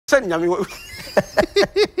Send Yami.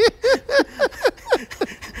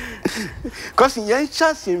 Because you're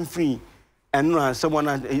just free, and someone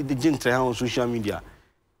at the gentry on social media,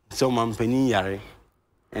 someone penny yare,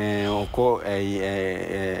 or call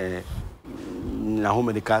a home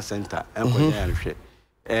medical center, and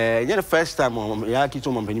the first time Yaki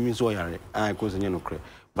to my penny so yare, I cause a cray.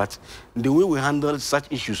 But the way we handle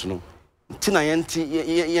such issues, no. Tina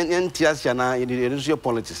Yantiasiana, it your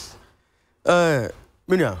politics.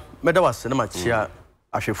 Minia, Medawas, and my chair,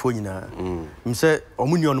 Ashefoina. Say,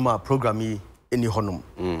 Omunion program in the honum.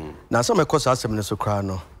 Now, some of course, are 7 minutes of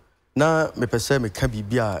crano. Now, me per se, me can be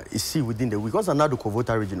beer is see within the week. Because another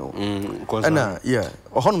Covota original. And yeah,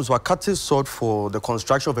 honums were cutting sort for the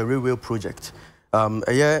construction of a railway project.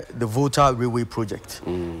 The Volta Railway Project.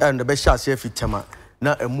 And the best shall say Fitema.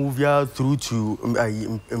 Now a move through to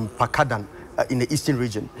Pakadan in the eastern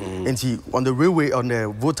region. And see on the railway on the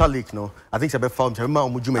Volta Lake, no, I think it's about found.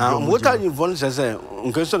 Volta involves as a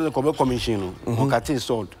commission. Okati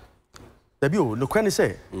sold. The bill, no can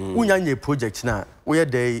say. We project now. We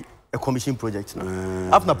are a commission project now.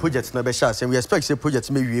 After projects, no and we expect the project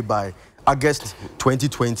maybe by August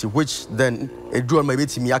 2020, which then a draw maybe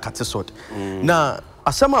to me a sort. Now,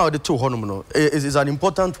 as somehow the two honomo is an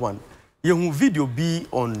important one. Your video be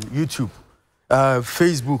on YouTube,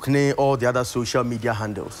 Facebook, all the other social media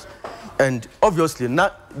handles. And obviously,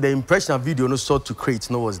 not the impression of video no sought to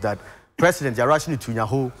create was that President you're rushing to your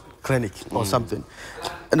whole clinic or something.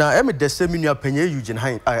 And I am a seminar penny Eugene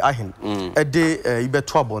Ahin. A day you bet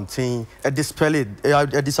trouble thing, a dispel it,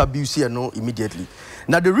 a disabuse no immediately.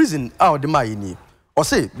 Now the reason out the Mayini, or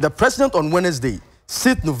say the president on Wednesday,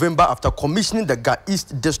 6th November after commissioning the Ga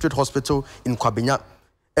East District Hospital in Kwabinya,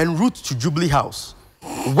 en route to Jubilee House,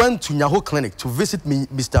 went to Nyaho Clinic to visit me,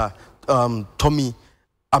 Mr. Tommy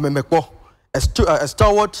Amemekpo, a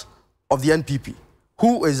stalwart of the NPP,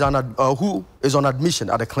 who is on admission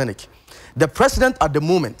at the clinic. The president at the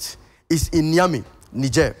moment is in Niamey,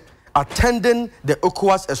 Niger, attending the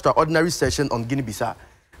ECOWAS extraordinary session on Guinea-Bissau.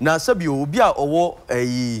 Now, Sabio Ubia Owo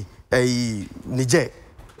a Niger,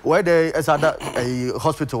 where there is a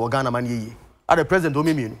hospital Ghana man at the president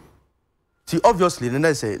Omimi. See, obviously,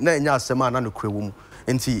 the say, na semana no crewum.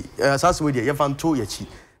 And see, as we did, you found 2 years.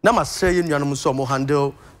 Now, my saying, you know,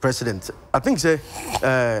 handle president. I think, say,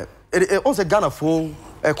 it also Ghana for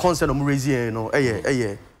a concern of raising, you know,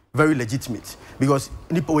 very legitimate. Because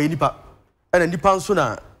nipa, and nipa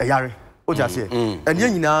sooner a yare, what I say. And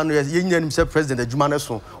young himself president, the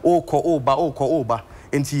Jumaneson, Oba,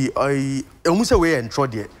 and see, I almost away and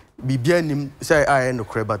trod it. Be bien him, say, I no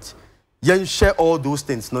crab, but. You share all those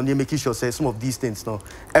things, no, you making sure say some of these things, no,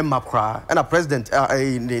 and a president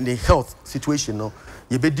in the health situation, no,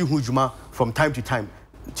 you be doing hujuma from time to time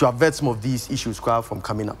to avert some of these issues from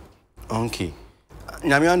coming up. Okay.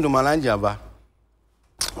 Nyamiando Malanja ba.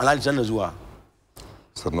 Malanja Zua.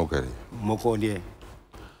 Sanoke. Moko die.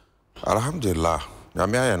 Alhamdulillah.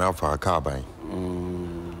 Nyamia na fa kaban.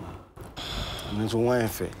 Nso wan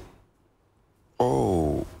efe.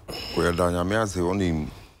 Oh, well da nyamia se oni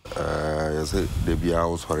yes, the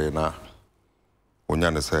Bia sorry na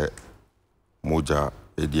Onyane say Moja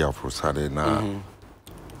Edia for Sadena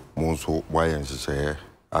Monso Wayan Share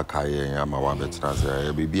Akaye Yama Wabetna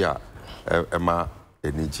say Bibia Emma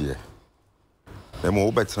Enijie. The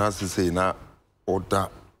more betna say na order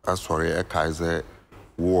sorry a Kaiser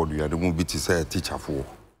ward you are the movie to say a teacher for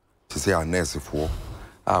to say a nurse for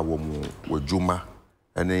a woman with Juma.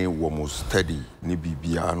 Any woman study ni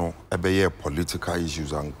bibiano ebeye political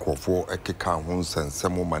issues and crofo ekeka ho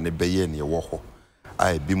nsensem ma ne beye ne wo ho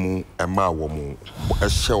ai bi mu ema woman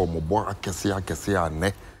ehye wo bo akese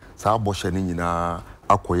ane sa abohye ni nyina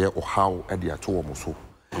akoye ohaw e de ato wo so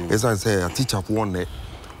esa say a teacher for ne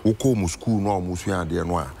wo ko mu school no mu sua de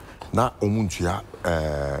no a na omuntua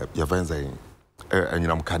ye venza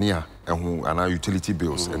enyinam kania ehu ana utility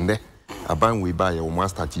bills ende aban we buy your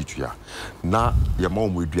master teacher na your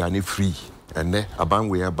mom we duane free ene aban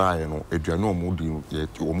we buy no aduane omudi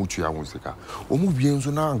omutua ho sika omu bie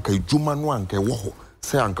nso na anka adwuma no anka wo ho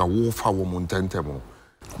se anka wo fa wo montentem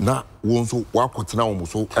na wo nso wakotena wo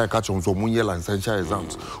so e ka che nso munye licensure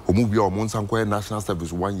exams omu bie o monsanko national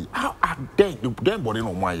service 1 year then body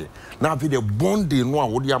no maye na fi the bonding no a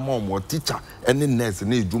wo dia ma teacher ene nurse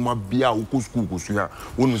na adwuma bia wo ko school ko sua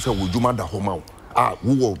wonu se wo adwuma da ho ma wo ah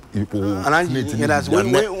who and I that's wait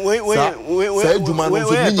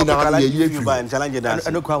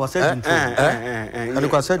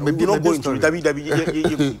and I said maybe not going to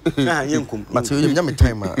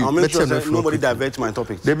nobody divert my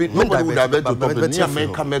topic. Nobody will divert your topic.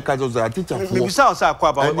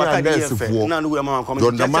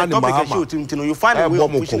 You find a way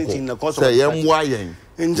of pushing it in the course of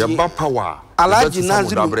power. Alhaji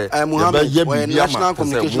Muhammad, National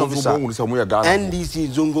Communication Officer, NDC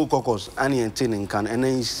Zongo Caucus, and then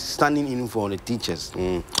he's standing in for the teachers.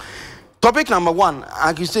 Topic number 1: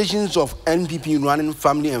 accusations of NPP running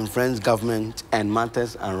family and friends government and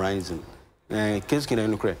matters arising. Case can I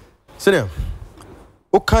look at? Senior,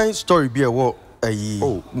 what kind of story be a war?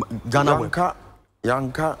 Ghana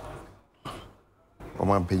Yanka,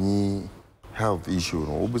 Oman Penny health issue.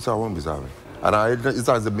 No, one bizarre. And it's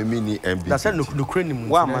as a mini MP. That's a Ukrainian.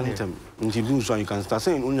 One man, you so you can start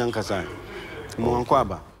saying Unyankasa.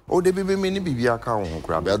 Oh, they be many BB account.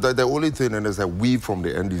 The only thing is that we from the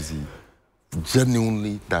NDC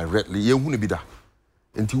genuinely, directly, you wouldn't be that.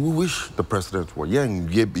 Until we wish the president were young,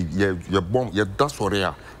 you're bomb, you're that's what they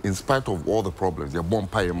are. In spite of all the problems, you're bomb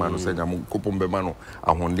pie man, said, I'm Kopombe Mano,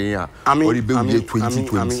 I'm one day, I'm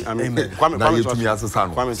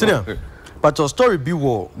 2020. But your story be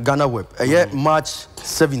war Ghana Web. March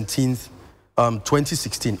 17th,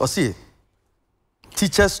 2016. Or see,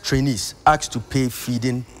 teachers, trainees asked to pay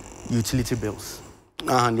feeding utility bills.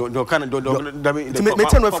 No. We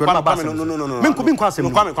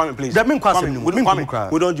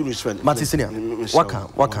don't do respect. Martin,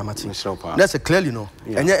 waka Martin. That's a clearly no.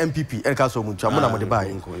 And your MPP, El Caso Muchamona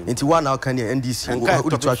Modebai. Into 1 hour can NDC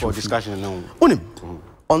for discussion now.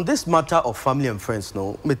 On this matter of family and friends,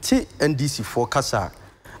 no, me take NDC for Kasa.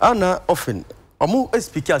 Anna often, Amu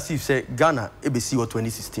speaker as if say Ghana ABC or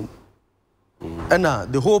 2016. And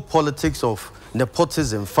the whole politics of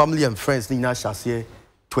nepotism, family and friends, Nina Shasie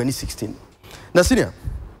 2016. Now, senior,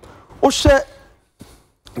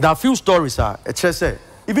 there are few stories at Chese,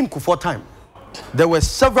 even Kufuor time. There were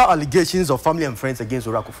several allegations of family and friends against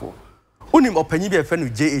Orakufo. Unim Openibi a friend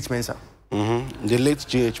with J.H. Mensah. The late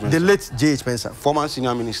J.H. Mensah. The late J.H. Mensah. Former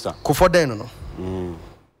senior minister. Kufuor then, no.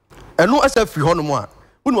 And no SF Honomoa.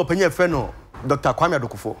 Unim Openibi a friend of Dr. Kwame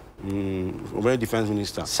Adokufo. Very defense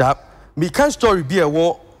minister. Sir, me can story be a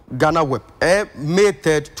war Ghana Web. May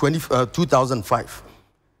 3rd, 2005.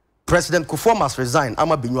 President Kufuor must resign.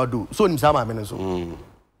 Ama Binyuadu. So Nimsama Menezo.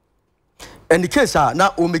 And the case now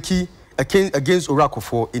Omeki against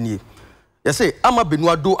Orakufo in ye. You say Ama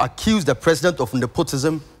Binyuadu accused the president of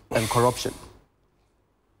nepotism and corruption.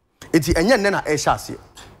 It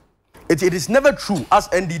is never true, as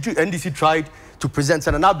NDC tried to present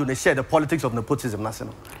and now do share the politics of nepotism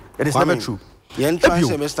national. It is never true.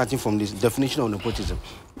 You're starting from this definition of nepotism.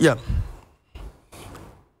 Yeah.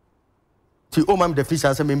 See, my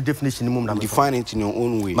definition, define it in your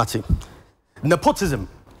own way. Martin. Nepotism.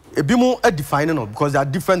 A bit more defining because there are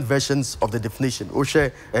different versions of the definition.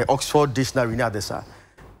 Oshe Oxford Dictionary near this.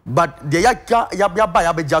 But the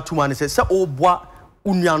Yabaja says, bois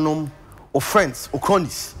unianum or friends or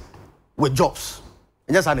cronies with jobs.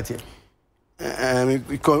 And just anything.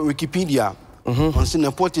 Wikipedia on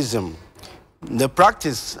nepotism. The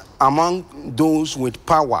practice among those with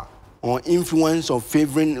power or influence of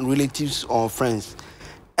favoring relatives or friends,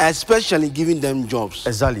 especially giving them jobs.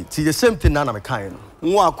 Exactly. See the same thing I'm kind.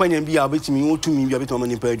 No,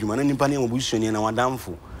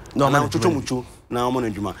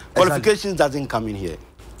 qualifications doesn't come in here,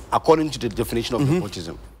 according to the definition of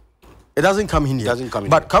nepotism. It doesn't come in here. It doesn't come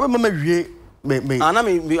in but here.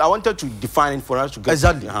 I wanted to define it for us to get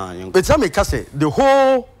exactly. It's the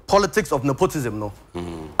whole politics of nepotism, no.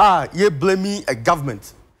 You blaming a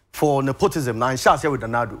government for nepotism. Now, shall say with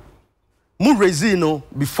Donado. Mu raised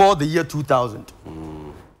before the year 2000.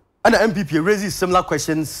 And the MPP raised similar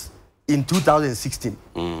questions in 2016.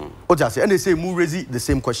 What I say, and they say Mu raised the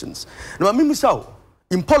same questions. Now, I mean,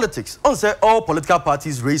 in politics, on say all political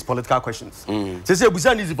parties raise political questions. They say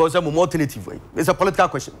Busan is more alternative way. It's a political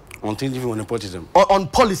question. Alternative on nepotism. On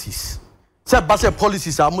policies. Say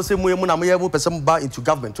policies are into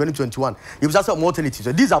government 2021. You was also more alternatives.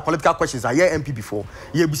 So these are political questions. I hear MP before.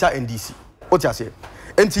 You bisa NDC. What you say?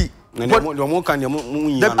 So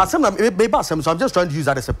I'm just trying to use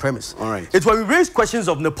that as a premise. All right. It's when we raise questions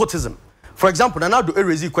of nepotism. For example, now do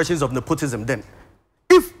raise questions of nepotism then.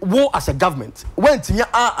 If war as a government, when Tinya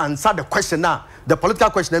answer the question now, the political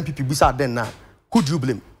question MPP bisa then now, who do you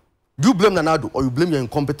blame? Do you blame Nanado or you blame your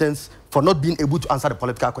incompetence for not being able to answer the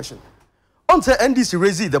political question? Until NDC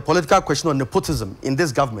raised the political question on nepotism in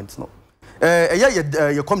this government, no.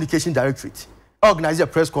 Your communication directorate organized a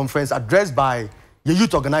press conference addressed by your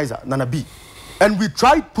youth organizer, Nana B. And we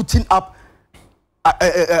tried putting up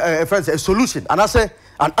a solution, and I say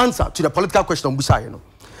an answer to the political question, you know.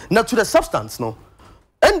 Now to the substance, no.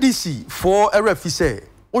 NDC for RFE say,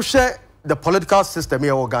 share the political system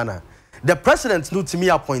here in Ghana. The president knew to me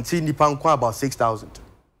appointing Nipankwa about 6,000.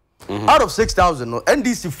 Out of 6,000, no,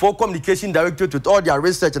 NDC for communication directorate with all their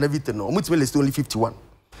research and everything, no, is only 51.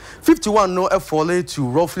 51 no fall to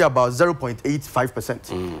roughly about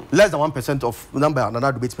 0.85%. Less than 1% of number and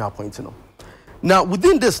another debate me appointing. No. Now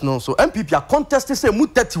within this, no, so MPP are contesting say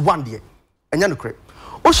 31 there. And you crap.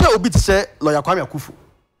 Osha obi to say lawyer Kwame Akufu.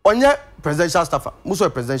 Onye presidential staffer, muso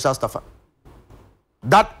presidential staffer.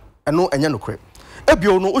 That no and you crap.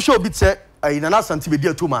 Ebio no Osha obi to say Nana Santi be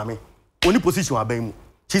to mame. Only position abemu.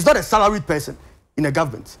 She's not a salaried person in a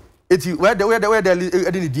government. It's where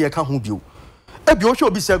the account who build. Ebio Osha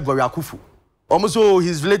obi say Gloria Akufu. Almost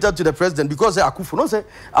he's related to the president because Akufu no say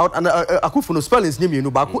Akufu no spell his name you know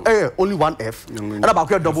but only one F and about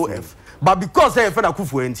double F. But because they friend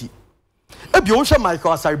Akufu enti. Ebio Osha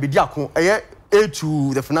Michael Asaribediako A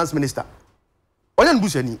to the finance minister. Only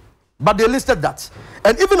Buseni. But they listed that.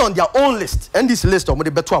 And even on their own list, and this list of the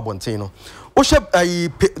better Abontino, Osha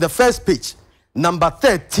the first page, number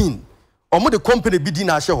 13, or the company bidding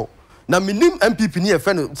our show. Now minim MPP near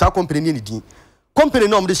friend sa company ni company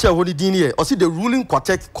no the shareholder din here or see the ruling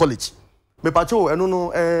Quartet College. Me pacho I don't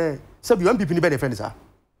know say you MPP ni be the friend sir.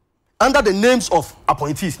 Under the names of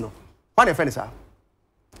appointees no. What the friend sir?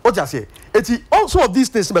 What just say? It's also of these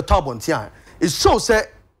things be talk about here. It shows say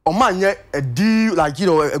o man a deal like you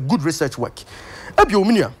know a good research work. Ebi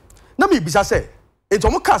ominia. Na me bisa say it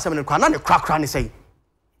omo ka asem ne kwa na ne krakra ne say.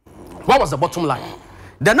 What was the bottom line?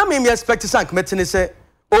 Then na me expect say committee say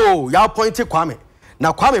oh ya appointed Kwame.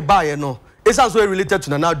 Na Kwame bae no it's also related to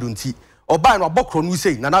Nana Dunti. Or by no bokro no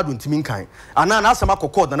say Nana Dunti minkan. And na asema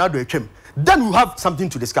kokod Nana do etwem. Then we have something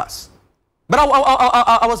to discuss. But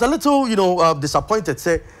I was a little, you know, disappointed.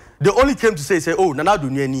 Say they only came to say, oh, Nana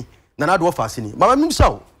Dunyeni, Nana do fasini. But I mean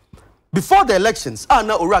so. Before the elections,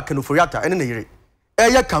 na ora kenuforiata ene yere.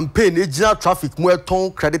 Aya campaign ejina traffic mo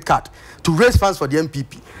ton credit card to raise funds for the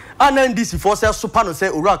MPP. And then this before say super no say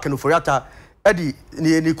ora kenuforiata edi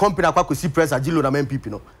ni company akwakosi press agilo na MPP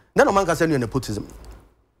no. Then no man can say no nepotism.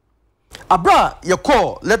 Abra ye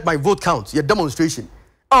call let my vote count your demonstration.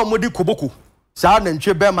 Ah modi koboko. Sa na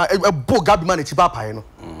ntwe be ma bo Gabi man echi papa no.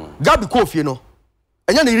 Gabi ko fie no.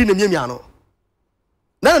 Enya na iri na miamia no.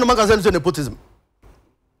 Na no man can say no nepotism.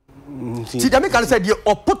 See the American said the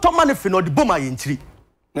opoto man fi no the boma yentri.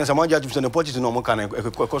 Na some judge say nepotism no mo kan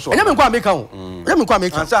ekoso. Enya me kwa America ho. Enya me kwa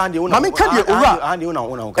America. Ansa hande una. Ma me ka de ora. Hande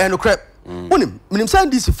una. No crap. Unim minim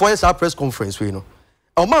send this for your press conference we no.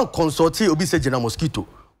 A man consulted Obi say General Mosquito.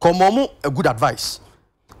 Come a good advice.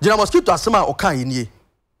 General Mosquito asema okan yenie.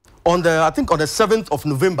 On the I think on the 7th of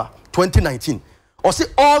November 2019. Or say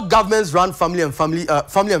all governments run family and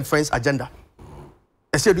friends agenda.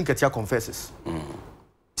 I say doing Ketia confesses.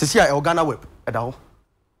 To see a Ghana web at all.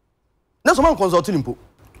 Now someone consulting him.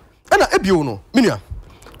 And ebio no minia.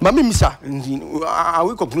 Mami misa. Are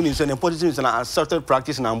we concluding say nepotism is an accepted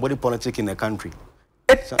practice in body politics in the country?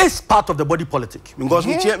 It is part of the body politic. Because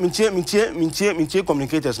me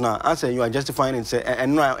communicators now answer you are justifying and say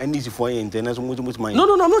and no and easy for you internet so much money.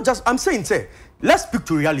 No, I'm not just I'm saying say let's speak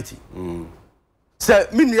to reality. Say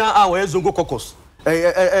minia our zongo caucus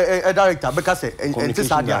a director because say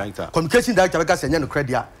communication director because say no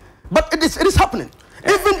credit. But it is happening.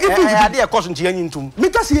 Even they are causing to into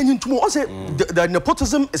because the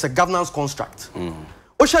nepotism is a governance construct.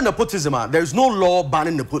 Ocean nepotism, there is no law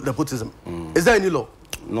banning nepotism. Is there any law?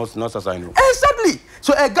 Not as I know. Exactly.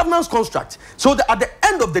 So a governance construct. So at the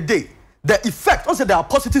end of the day, the effect, also there are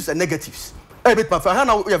positives and negatives.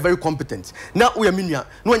 Now we are very competent. Now we are minia.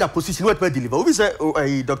 No in a position where we deliver. We say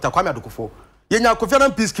Dr. Kwame Adokofo. Yenya Kofi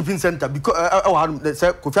Annan Peacekeeping Center because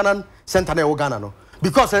Kofi Annan Center na Ghana no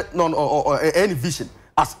because any vision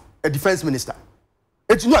as a defense minister.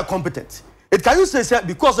 It's not competent. It can you say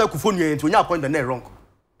because Kofi Annan into appoint the net wrong.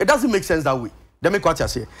 It doesn't make sense that way. Let me what you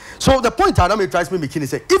say. So the point I tries to make is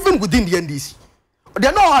say even within the NDC, they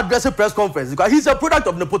are not addressing press conference because he's a product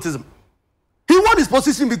of nepotism. He won his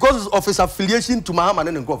position because of his affiliation to Mahama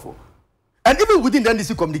and Nkofo. And even within the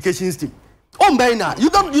NDC communications team, you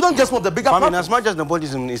don't just want the bigger. I mean, as much as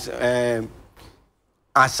nepotism is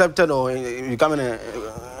accepted or becoming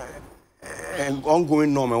an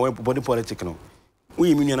ongoing norm and body politics,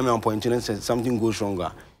 we mean you're pointing and says something goes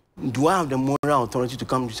wrong. Do I have the moral authority to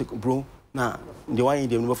come to say, bro, nah, the one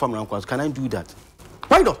in the family can I do that?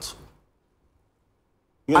 Why not?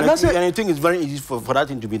 And I think it's very easy for that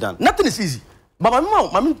thing to be done. Nothing is easy. But my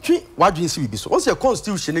mom, why do you see this? Once your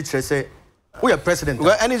constitution say We are president.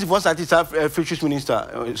 Well, and it's first artist fisheries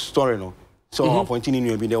minister story no. So appointing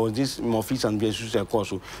in there was this Mofis and BSU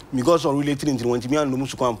course. Because on related into when Timmy and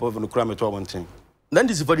Lumusu come for the crime at one thing. Then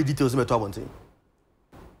this is for the details about one thing.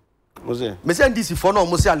 Was it? Me say this is for no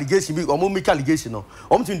almost allegation or more make allegation no.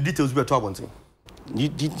 Almost details about one thing.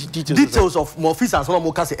 Details of Mofis and some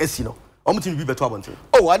more case no. Almost be better one thing.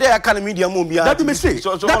 Oh, are there kind of media movie? That be say.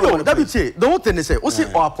 That be say. The one thing they say, we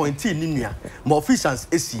say or appointee Ninia, Mofis and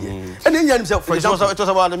SC. And then himself for example, it was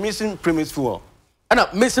about the missing premise fuel. And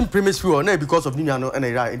missing premise fuel because of Ninia and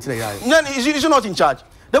AI. Then is not in charge.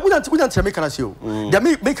 That we don't make an issue. They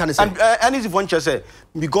make an issue. And it's one say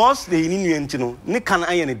because the Indian, they can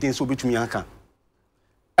I anything so between Yanka.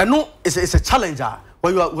 And no, it's a challenger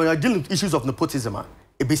when you are dealing with issues of nepotism.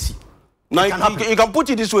 ABC. Now you can put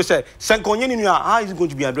it this way: say, how is it going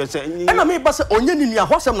to be addressed? And I may say, Onyeninia,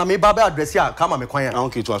 what's some may Baba address here? Come on,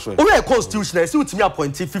 okay, to us. We are constitutional. See, to me,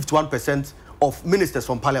 appointed 51% of ministers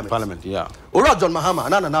from Parliament. Parliament, yeah. Ora John Mahama,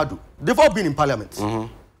 Nana Nadu, they've all been in Parliament.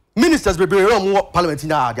 Ministers will be more Parliament in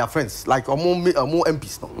their friends, like more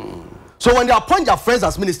MPs. No? So when they appoint their friends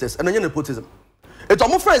as ministers, and then nepotism, it's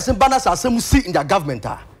more friends and banners are some seat in their government.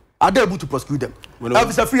 Are they able to prosecute them?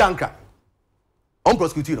 It's a free anchor.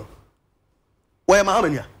 Unprosecuted. Where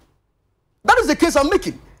Mahamania? That is the case I'm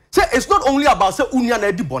making. Say it's not only about say Union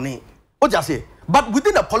Edi Boni. What you say? But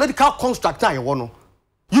within a political construct,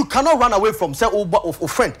 you cannot run away from say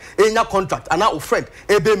of friend in your contract and now friend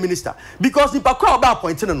a minister because the about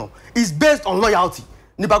appointing no is based on loyalty.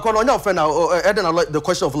 Nipakwa on your friend the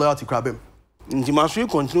question of loyalty crabem. Must we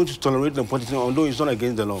continue to tolerate the politician although it's not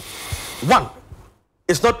against the law? One,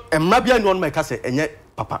 it's not a Mabia non make say and yet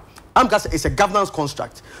papa. It's a governance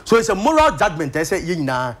construct. So it's a moral judgment. They say,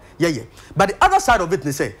 yeah. But the other side of it,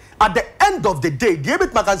 they say, at the end of the day, the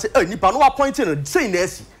Abit can say, Nipa no appointing, say,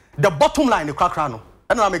 the bottom line, the crack rano.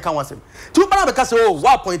 And I make one say, two Panama say, oh,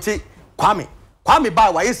 what appointed Kwame by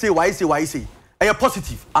why you say, and you're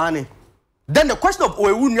positive, Annie. Then the question of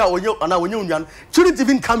Union shouldn't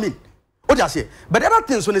even come in. What do you say? But the other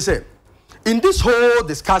things when they say, in this whole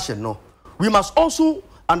discussion, no, we must also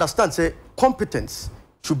understand, say, competence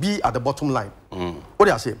should be at the bottom line. What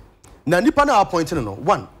do I say? Now, Nipa na appointing no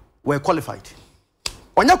one, we're qualified.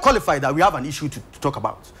 When you're qualified, that we have an issue to talk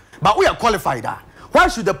about. But we are qualified. Why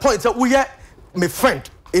should the point that we are my friend?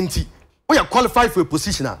 We are qualified for a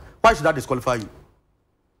position. Why should that disqualify you?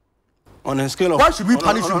 On a scale of why should we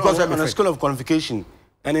punish you because on a scale of qualification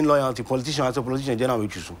and in loyalty, politician as a politician, general we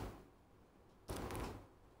choose.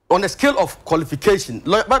 On a scale of qualification,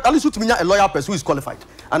 but at least you to me a lawyer person who is qualified,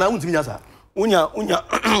 and I want to be answer.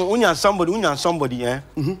 Unya somebody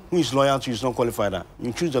who is loyal to you is not qualified.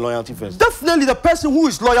 You choose the loyalty first. Definitely the person who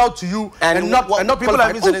is loyal to you and not people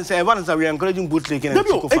like me say we are encouraging bootlegging and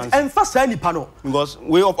psychophants. And first any panel because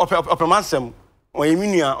we operate or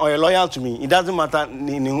you're loyal to me. It doesn't matter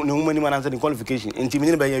the man answer the qualification.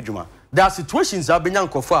 There are situations that being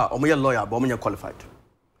or me lawyer but me qualified.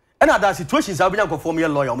 And other situations that being for me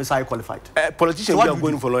lawyer or me qualified. Politicians are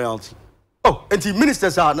going for loyalty. Oh, and the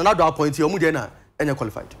ministers are another appointee, and you're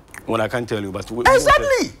qualified. Well, I can't tell you, but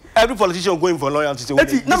exactly. Every politician going for loyalty.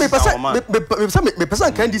 No, me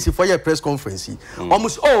person can this for your press conference.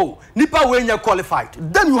 Almost Nipa when you're qualified,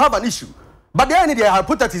 then you have an issue. But the end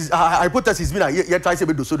hypothesis mean you try to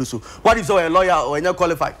do so. What if a lawyer or you're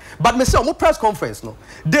qualified? But me say on press conference no,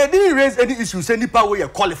 they didn't raise any issue. Say Nipa when you're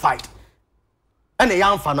qualified, and a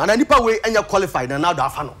young fan, and Nipa when you're qualified, and now the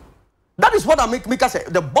fan. That is what I make us say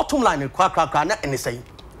the bottom line in crack and say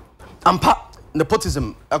ampa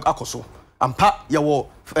nepotism akoso ampa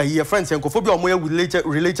your friends and cophobia or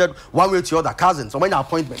related one way to other cousins or many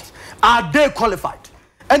appointments are they qualified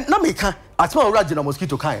and now make at my original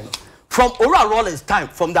mosquito kind from Ora Rollins time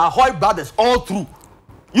from the Ahoy brothers all through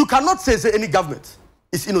you cannot say any government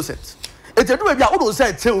is innocent it do maybe I don't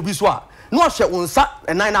say will be so no share on sat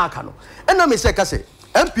and 9 akano and now me say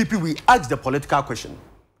MPP we ask the political question.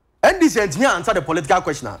 And this engineer answer the political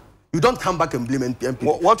question. You don't come back and blame MP.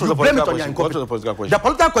 What was the political question? The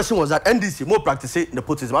political question was that NDC more practicing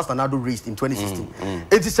nepotism as Nado raised in 2016.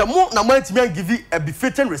 It is a more number to give you a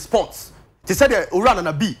befitting response. They said the Uran and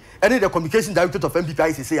a B, and the communication director of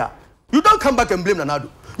MPP say, you don't come back and blame Nanado.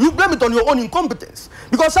 You blame it on your own incompetence.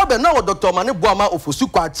 Because I now Dr. Mane Boama of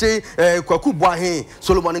Fusukwache, Kwaku Boahe,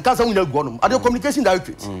 Solomon and Kansa Winner are the communication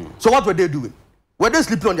directors. So what were they doing? Were they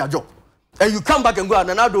sleeping on their job? And you come back and go and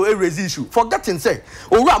another raise issue. Forgetting say,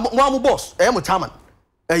 Ora Mwamu boss, I am a chairman.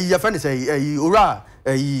 Your friend say, Ora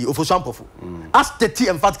Ofoshampofu. As the T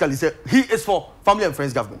emphatically say, he is for family and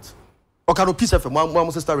friends government. Or can peace FM,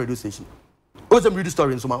 one sister radio station. What's the radio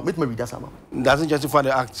story in Soma? Meet me read that. Doesn't justify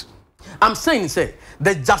the act. I'm saying, say,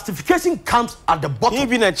 the justification comes at the bottom. He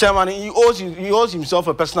being a chairman, he owes himself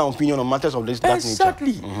a personal opinion on matters of this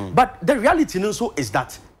exactly. nature. But the reality also is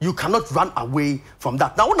that you cannot run away from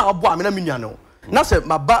that. Now, when I boy, I mean, now say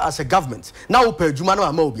my bar as a government. Now, pay Jumano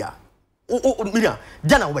Amobia.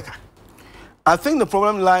 I think the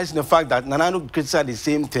problem lies in the fact that Nanado criticized the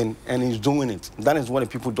same thing and he's doing it. That is what the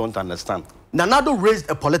people don't understand. Nanado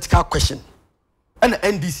raised a political question, and the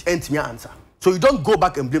NDC ain't me answer. So you don't go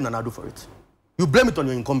back and blame Nanado for it. You blame it on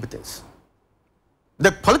your incompetence.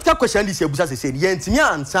 The political question NDC Abusa said, "Yeah, ain't me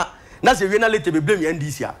answer." That's a real later blame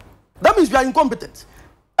NDC. That means we are incompetent.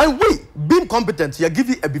 And we, being competent, you are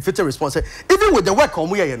giving a befitting response. Even with the work on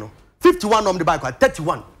we are, 51 on the back,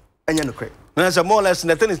 31, and you're no credit. And as a more or less,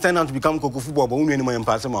 the thing is turned out to become Coco football, but we need more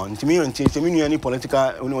impossible. To me, any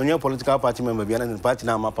political party member behind the party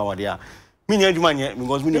now, power there. Me need money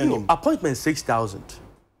because we need appointment 6,000.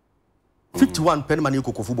 51 pen money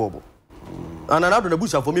Coco football. And another the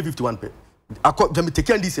bush for me 51 pen. Let me take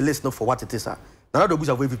this list for what it is. Another bush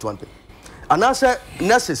for 51 pen. And I said,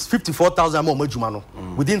 nurses 54,000 more Jumano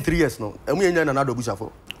within 3 years now. And we need another bush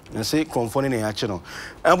for. And say conforming in action.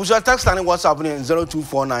 And we shall text and WhatsApp in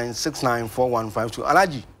 0249694152.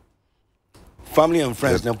 Alaji, family and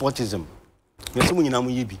friends, nepotism. Yes, we need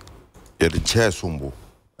to be. Yeah, the chair sumbo.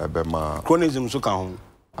 Ebema. Chronism so can.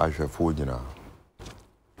 I shall forge now.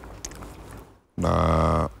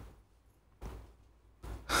 Na.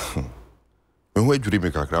 When we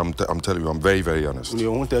dream, I'm telling you, I'm very, very honest.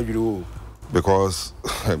 You won't tell you because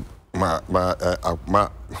my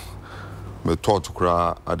thought to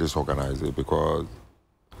cry at this organizer because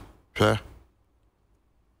sure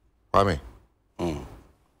I mean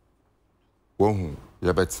who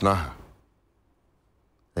you bet na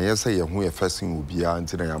and you say you who you facing will be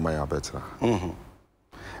until you are better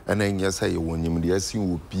and then you say you when you see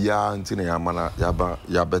will be until you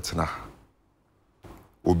are better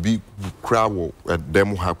obi crowd at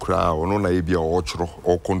them have crowd or no na be or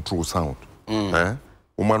control sound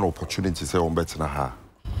woman opportunity say on better na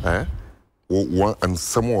one and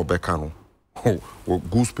some more Becano.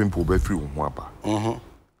 Goose pimple be free wapa.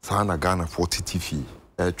 Sana Ghana 40 TV,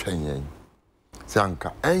 train.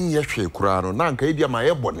 Sanka, and yes, Kurano, Nanka, Edia, my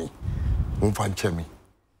ebony. Umfanchemi.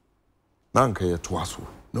 Nanka, ye twasu.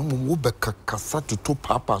 No more Becca Cassatu to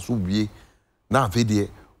papas who be now video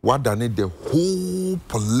what done it the whole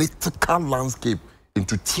political landscape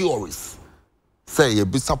into theories. Say a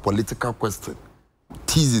bit of political question.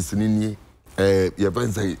 Thesis in ye. You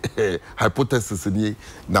say hypothesis in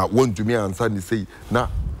now one to me answer and say now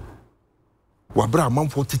wabra man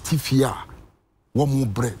 40 tifia one more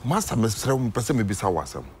bread master Mr. person maybe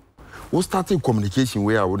sawasam we started communication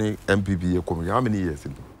where I only MPB community how many years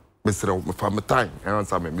in Mr. from time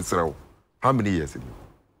answer me Mr. how many years in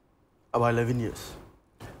about 11 years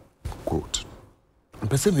good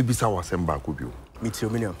person maybe sawasam back with you meet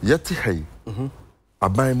you yet hey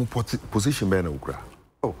abai position man okra.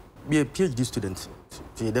 Be a PhD student,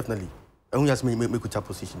 definitely. I only ask me make a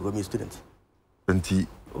position because I'm a student. And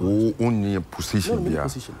only a position, yeah.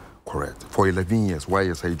 Correct. For 11 years, why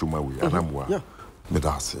you say to my way, and I'm yeah.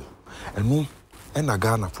 Medasi. And no, and I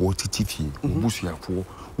Ghana for TTP, Busia for,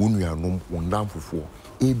 when we are no one down for 4.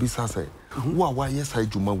 ABC say, why yes I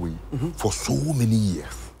do my way for so many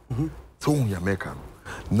years. So we are making.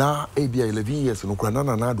 Now, ABI 11 years, and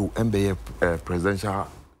Ukraina Nado MBA presidential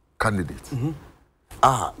candidate.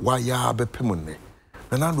 Why ya be pemone?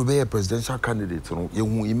 And I be a presidential candidate,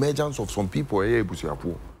 you emergence of some people able to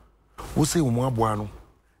approve. We say Umuabuano,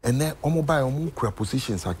 and then mobile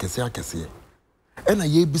positions are Kessia. And I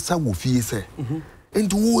ye bisa wo fie say.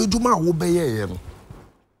 And who do my obey?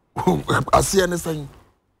 I see anything.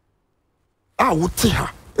 I would see her,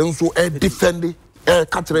 and so defend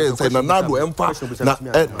Catherine and say, Nanado,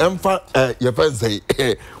 Emfa, your friends say,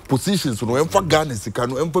 positions, no Emfa Ghana, can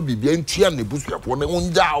no Emfa be bien Chian, the Bush of one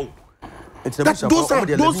and down. Those are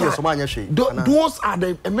the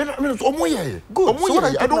minutes. Good.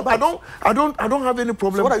 I don't have any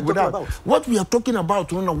problem with that. What we are talking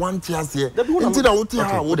about on one tier here. Let's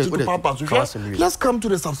come to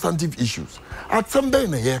the substantive issues. At some day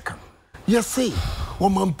in a year, yes, say,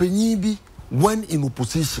 woman Penny when in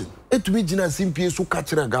opposition. It me jina simpie so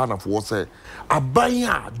kachira Ghana for say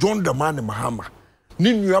abanya John the man Mahama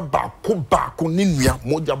ninua baako ninua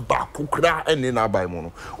moja baako kra ene na abai mo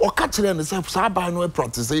no o kachira ne say sa abai no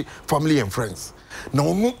practice family and friends na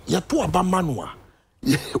ono ye to aba manoa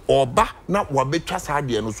oba na wabetwa sa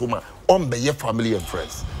de no so ma on be ye family and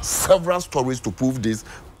friends several stories to prove this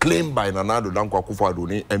claimed by Nanado Dankwa Akufo-Addo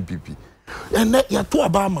ni MPP ene ye to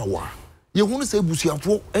aba ma wa ye hunu say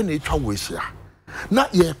busuafo ene etwa wo ehia na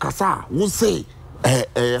ye kasa wo say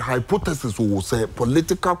hypothesis will say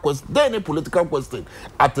political question. Then a political question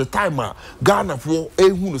at the time Ghana for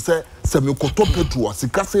who say semikoto petro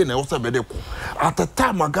sikase na osa bedeko. At the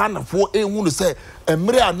time Ghana for who say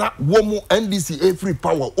emre na womu NDC free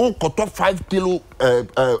power o koto 5 kilo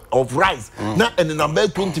of rice na and number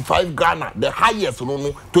 25 Ghana the highest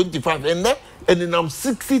no 25 and then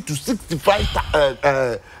 60 to 65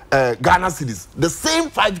 Ghana cedis the same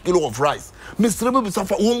 5 kilo of rice. Mr. Rebbe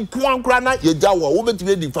suffer one kwana yejawa over to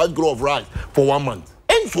the 5 kilo of rice for 1 month.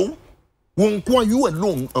 And so one kwa you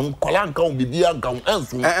alone kolanka on bibi anka and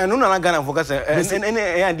so and no Ghana focus and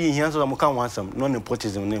any here so am want some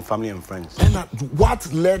non-nepotism in family and friends. And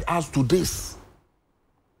what led us to this?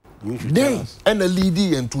 They and a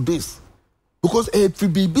lady and to this. Because if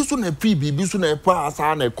bibi so na bibi so na pass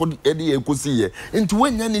na e ekosi ye into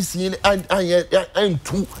when yan see and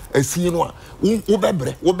two a see no wo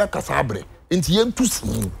bebre wo be kasa abre into yen to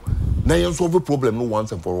see na yen solve problem no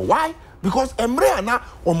once and for all. Why? Because emre na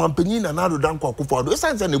o mampanyin na do dan kwa kofo do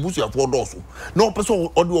sense na ebusu afo do so na o person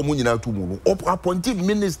ode o munyina to mu no appointed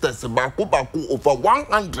ministers bako over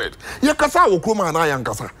 100 ye kasa wo kroma na yan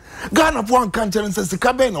kasa Ghana for an cancer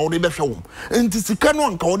sika be na o de be hwe wo enti sika no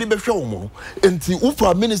anka o de be hwe wo mo enti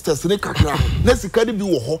ufa ministers ne kakra na sika de bi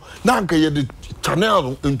wo ho na anka ye de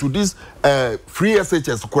channel into this free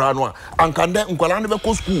SHS kura no anka nde nkwala ne be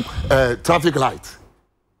ko school traffic light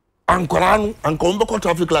Ankorano, Ankombo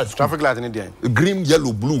traffic lights. Traffic light in India. Green,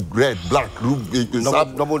 yellow, blue, red, black,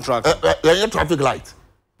 double track. Traffic light.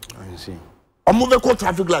 I see. Amove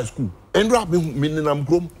traffic light school. Endra minimum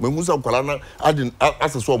chrome, Memusa Kolana, adding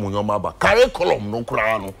as a swam on your maba. Carry column, no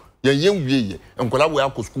crano. Young ye, and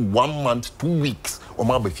Kolawa school 1 month, 2 weeks, or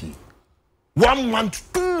Mabefi. 1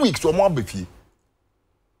 month, 2 weeks, or Mabefi.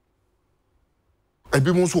 I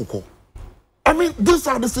be Mosoko. I mean, these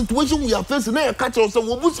are the situations we are facing. Now, catch us.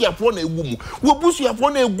 We push your phone a woman. We push your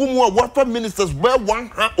phone a woman. What ministers were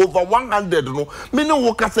over 100. No, me no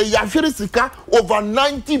work say ya sika over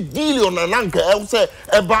 90 billion and anka else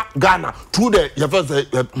eba Ghana through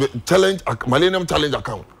the challenge Millennium Challenge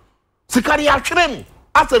account. Sikari ya shirem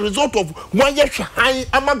as a result of 1 year high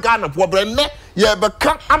ama Ghana for brand ya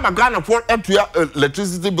beka ama Ghana for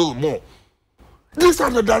electricity bill more. These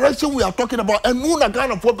are the direction we are talking about. And no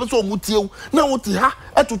Ghana for person mutiu. Now what ha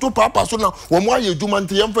etuto papa so na wo mo aye adwuma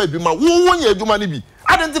nte yemfa ebi ma wo ye adwuma ne bi.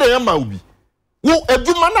 Adentire yemma obi. Wo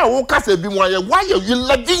adwuma na wo kasa ebi mo aye why you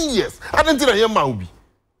 11 years. Adentire yemma obi.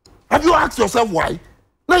 Have you asked yourself why?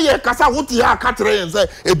 Na ye kasa what ha ka tere yen say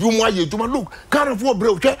ebi mo aye adwuma. Look, Ghana for bre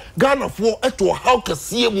hwe Ghana for eto how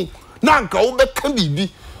kase mu. Na nka wo be ka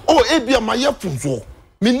bibi. Oh ebi ama ye funso.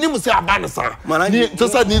 Minimum say abanasa.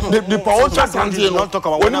 Just said the power chance and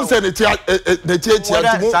when you say the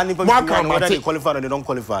qualify or they don't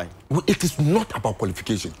qualify. It is not about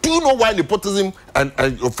qualification. Do you know why nepotism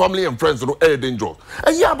and your family and friends are dangerous?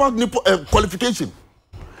 And yeah, about qualification.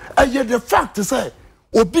 And yet the fact is say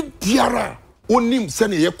obi diara onim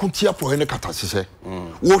sene ye kutia for any katasise.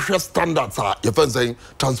 What standards are saying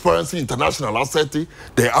Transparency International asset,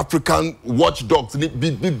 the African watchdogs need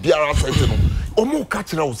be biara asset. Omo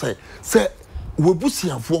catching out say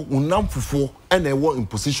webusiafo unamfufo and they were in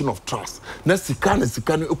position of trust. Na sikane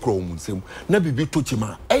ekro omunsem. Na bibi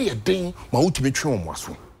tochima eye den ma utimi twe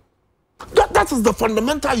omaso. That is the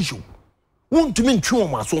fundamental issue. Won't to mean twe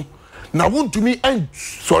omaso. Na won't to me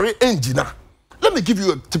engineer. Let me give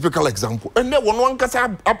you a typical example. And then one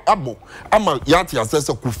kasa abo ama yati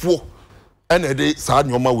asese kufuo and they sa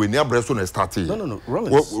nyoma we near breso na start. No.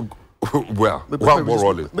 Rollins. Well, one more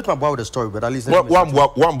rolling. Bit my about the story, but at least one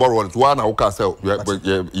more rolling. One I can say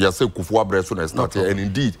you say kufuo breso na start and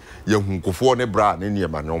indeed you kufuo ne bra ne near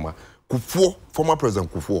manoma. Kufuo former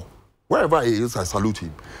president Kufuo. Wherever he is, I salute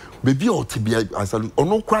him. Baby or TBI, I salute.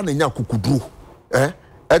 Ono kwa ne nya kukudru.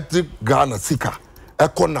 Eti Ghana sika.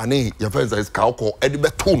 Ekonane your friends is kauko edi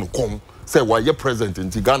beto no kom say why you present in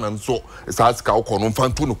Ghana so it's ask kauko no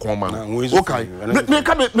fantu no kom man. Okay.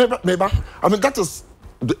 Maybe I mean that is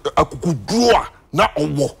akukudua na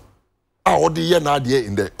owo a odi ye na ade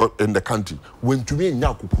in the country when to me nya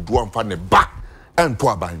akukudua mfa ne ba ento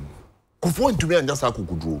aban kufo ntumi anya sa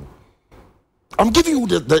akukudua. I'm giving you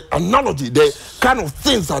the analogy, the kind of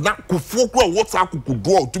things that kufo what's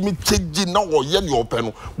akukudua to me change na wo ye ne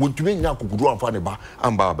openo when to me nya akukudua mfa ne ba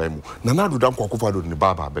amba aban mu na na do dan kwakufa do ne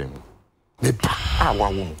ba aban mu ne ba awa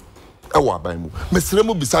wo e wa aban mu mesere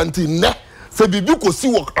mu bisanti ne se bibi kosi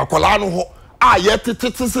wo akwala no ho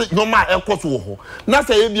yetete nyoma ekoso wo ho na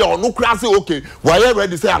say bia ono kura say okay why you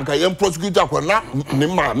ready say anka yem prosecute akwala ne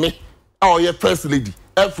maame ye first lady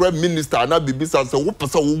every minister na bibisa say wo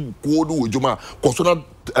pesa wo ko do ojuma koso na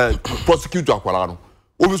prosecute akwala no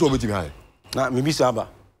obi so obetimi ha Na maybe Saba.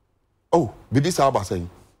 Oh, Bibi Saba saying.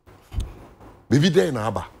 Bibi there na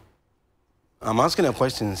aba. I'm asking a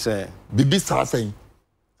question, sir. Bibi Saba saying.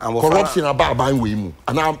 Corruption about buying with him.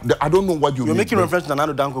 And I don't know what you mean. You're making reference to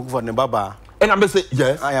another Danko for the Baba. And I'm saying,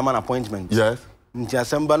 yes. I am an appointment. Yes.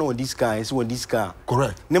 Ntiasamba with this guy, is with this car.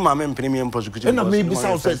 Correct. Ne mama premium prosecution. And I may be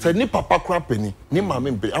say ni papa crap penny, ni mama.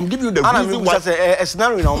 I'm giving you the reason why. A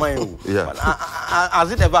scenario in our mind. Yeah.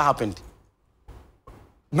 Has it ever happened?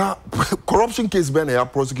 Now, corruption case ben a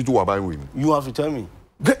prosecutor who buying with him. You have to tell me.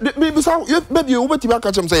 Maybe you wait to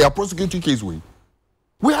catch him say a prosecuting case with.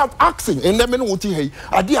 We have asking and then what he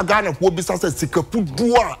I did a Ghana for business as Sikapu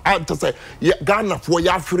Dua and to say Ghana for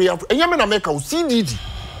ya free and Yaman America CDD.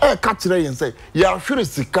 Catch and say, yeah, sure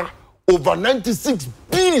Sika over 96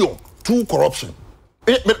 billion through corruption.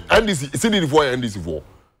 And this CDD4 and this4.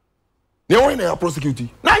 Now when they are prosecuting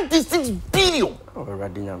 96 billion. Oh,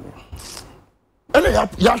 Radinami. And they are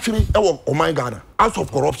actually oh my Ghana out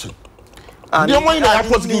of corruption. And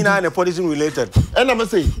nepotism related. And I'm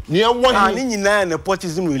saying, near one and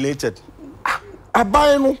nepotism related. I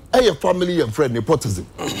buy no a family and friend nepotism.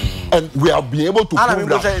 And we have been able to prove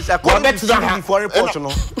that. Before portion,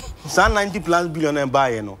 some 90+ billion and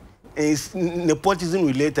buy no is nepotism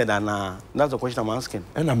related, and that's the question I'm asking.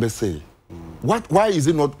 And I may say, why is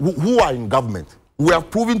it not who are in government? We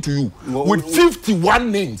have proven to you with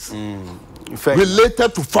 51 names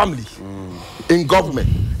related to family in government.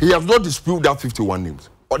 He has not disputed that 51 names.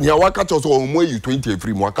 Nyawaka also you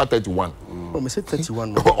 23, Mwaka 31. Oh, me say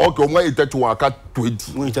 31. Okay, Mwaka 31, Aka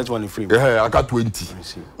 20. Mwaka 31 free. Yeah, Aka 20.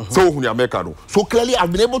 So when you make so clearly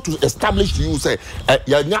I've been able to establish to you say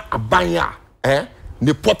yanya abanya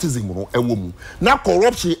nepotism no ewomu. Now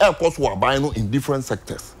corruption cause we abaya in different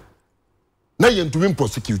sectors. Now you to win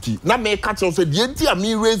prosecute. Now me catch say the entire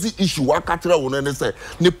me raise issue wa catch one say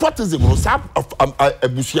nepotism no sa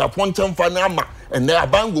ebusia ponchen fa na ama and na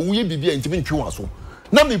abango we bibia ntimi ntwe so.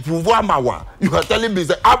 Now me prove amawa. You are telling me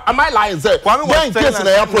say am I lying say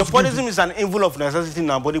nepotism is an evil of necessity in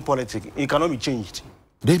our body politic. It cannot be changed.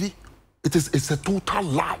 Baby, it's a total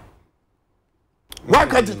lie. Why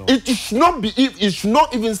can't it should not be it should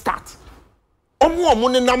not even start. Nepotism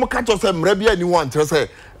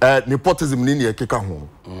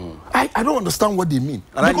I don't understand what they mean.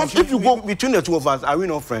 Because if you go between the two of us, are we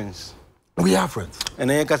not friends? We are friends. And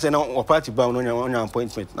then you can say no party bound on your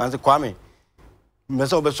appointment. And say Kwame,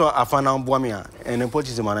 Meso afana mbwamia and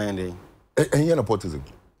nepotism anayende. And nepotism.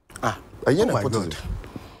 And nepotism.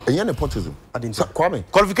 And nepotism. I didn't say Kwame.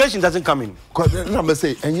 Qualification doesn't come in. No, me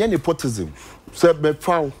say and nepotism. Say be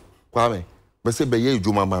foul Kwame. Me say be ye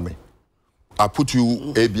juma mame. I put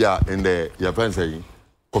you ABR in the your friend saying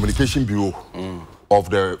communication bureau of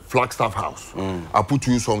the Flagstaff House. I put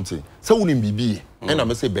you something. So we need BB and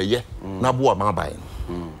I say be ye na bo ma buy.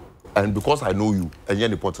 And because I know you and you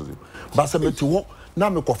nepotism. But say me to na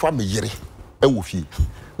me kofa me yere e wo fie.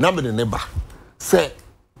 Na me the neighbor say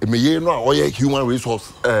me ye no a oye human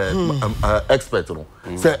resource expert no.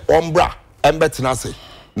 Say ombra embetina say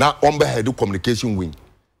na ombe head communication wing.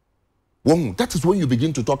 That is when you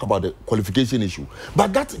begin to talk about the qualification issue.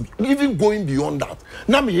 But that even going beyond that.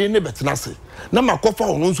 Na me ne betina se. Na ma kofa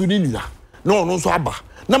ono nso ni nua. Na ono nso aba.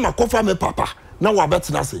 Na ma kofa me papa. Na wa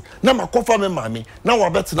betina se. Na ma kofa me mami. Na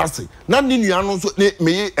wa betina se. Na ni nua no nso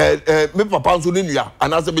me papa nso ni nua.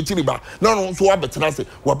 Anase be chiriba. Na ono nso wa betina se.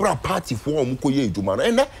 Wa bra party for omo koye edwuma no.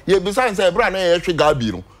 Ene ye besides say bra na ye hwe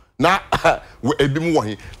gabi no. Na ebi mu wo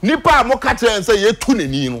he. Nipa mo ka kire say ye tu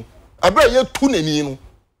nani no. Abra ye tu nani no.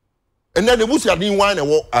 And then the bush had been wine and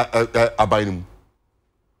walk about him.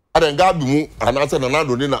 I then got me and I said,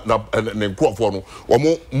 another name crop for no or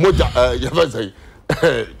more moja. You ever say,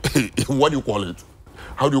 what do you call it?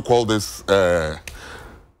 How do you call this?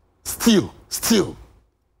 Steel.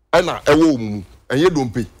 And a woman, and you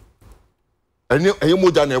don't pay. And you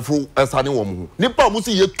moja nefu as any woman. Nipa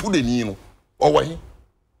musi ye to the nino or way.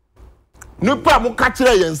 Nipa mo catch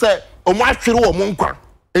and say, oh, my true or monka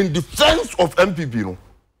in defense of MPP. No.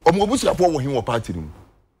 Omobusi apo wo hin wo party nim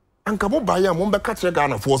anka mo ba ya mo be ka kire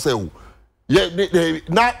Ghana for say wo ye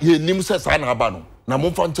na ye nim se sa na aba no na mo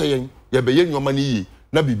fa nche yen ye be ye nyoma ni yi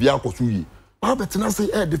na bibia akoso yi how betina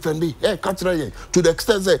say defend ka kire yen to the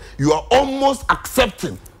extent say you are almost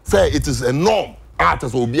accepting say it is a norm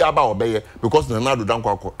as obi aba obeye because Nana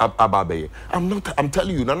Dankwa aba obeye I'm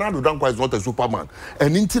telling you Nana Dankwa is not a superman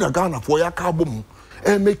and inti na Ghana for ya ka bom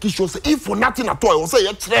and make sure say if for nothing at all say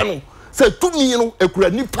ye kire no say to me no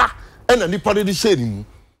ekura nipa na nipa de share ni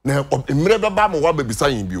na emre beba mo wa bebisa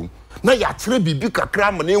yin biom na ya kire bibi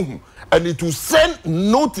kakra ma na ehu and it will send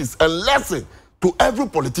notice and lesson to every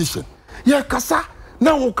politician. Yeah, kasa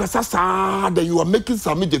Now that you are making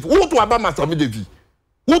Sami Devi. What to Abama Sami Devi?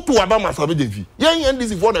 What to Abama Sami Devi? Yeah,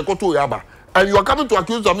 this is for the Koto Yaba. And you are coming to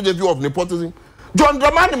accuse Sami Devi of nepotism. John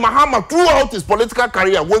Dramani Mahama throughout his political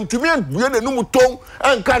career went to me and really no tone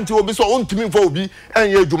and can't you be so on to me for be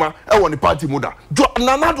and Yejuma and one party mother.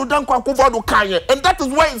 Nanado Danko Kovado Kanye, and that is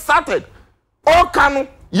where it started. All Kano,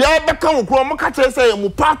 yeah, become Kromaka say a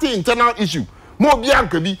party internal issue. More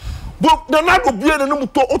Bianca be. But Nanado be a no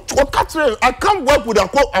to I can't work with a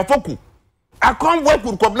Foku. I can't work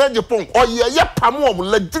with Kobna Japan or yeah, Pamo,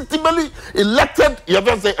 legitimately elected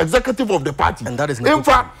executive of the party. And that is in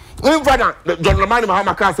fact, John Ramani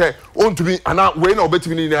Mahama said, "On to me, and now we're not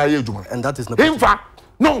betting in the and that is not. In fact,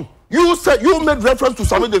 no, you said you made reference to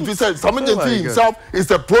Sami Devi. Said Sami Devi himself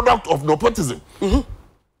is a product of nepotism, and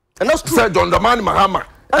that's true. Said John Ramani Mahama,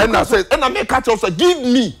 and I said, and I make catch also give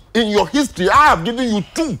me in your history. I have given you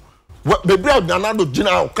 2. Maybe I've done another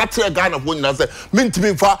general catch a gun of one. I said, mean to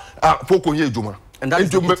me for Foko Yejuma, and that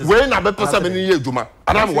is when I bet for 7 years Juma,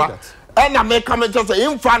 and I'm what. And I make comment just say,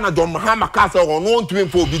 in front of John Mahama Castle or no to me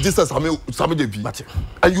for be this as Sami Devi.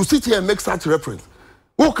 And you sit here and make such reference.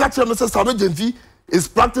 Who catch him and say Sami Devi is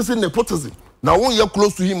practicing nepotism. Now, when you're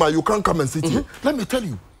close to him, you can't come and sit here. Let me tell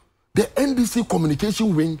you, the NDC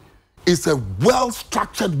communication wing is a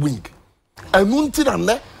well-structured wing. And until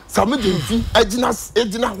then, Sami Devi,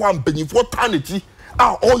 Ejina one penny for eternity,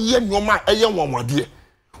 are all yen yoma, ayen one dear.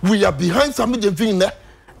 We are behind Sami Devi there,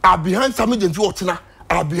 are behind Sami Devi Otina.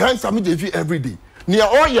 Are behind Sami Devi every day. Near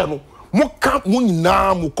all yano, mo camp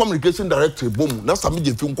na mo communication director boom. Na Sami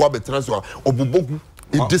Devi unko abetraso obubogu.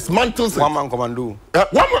 He dismantles it. One man commando.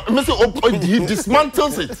 One man, he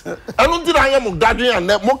dismantles it. I don't think I am of daddy and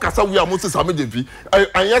mo kasa we are Moses Sami Devi.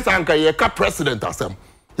 And yes, Anka ye ka president asem.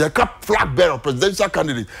 Ye ka flag bearer, presidential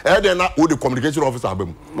candidate. And then all the communication officer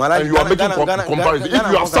abem. And you are making comparison.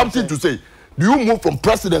 If you have something to say. Do you move from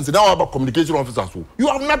presidency now about communication officers? You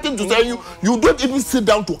have nothing to say. You don't even sit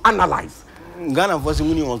down to analyze. Ghana was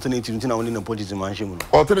winning alternative to now in the political.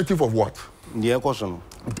 Alternative of what? Yeah, question.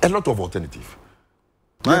 A lot of alternative.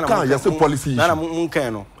 Yes, policy.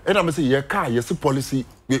 And I'm saying, yeah, yes, policies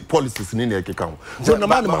in the account. So the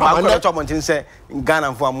man I'm say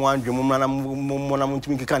Ghana for one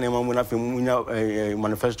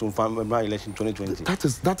manifesto from election 2020.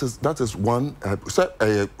 That is one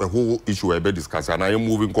a whole issue I be discussing, and I am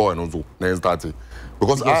moving on also next starting.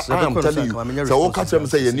 Because yes, I am telling you, so all catch them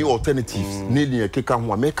say a new alternatives need a kick and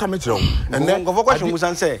make come and then question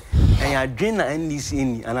was say and I drain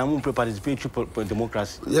NDC and I won't participate for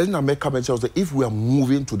democracy. Yes, I make comment say if we are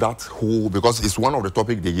moving to that whole, because it's one of the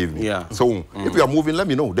topics they gave me. Yeah. So if we are moving, let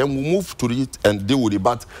me know. Then we'll move to it and deal with it.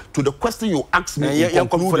 But to the question you asked me in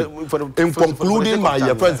concluding my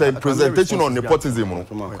presentation on nepotism,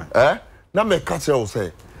 now me catch you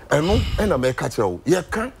say, and I may catch you. Yeah,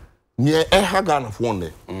 can near a Hagan of one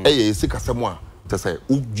day. A sick as someone to say,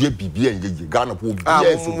 UJB and Ghana will be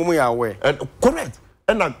correct.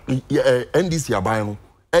 And NDC are buying.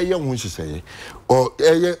 Young when she say, or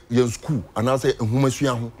young school, and I say,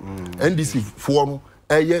 NDC form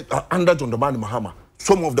under John Dramani Mahama.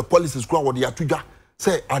 Some of the policies grow what they are to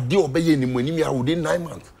say, I do obey any money within 9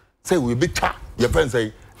 months. Say, we be chat. Your friends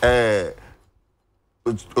say,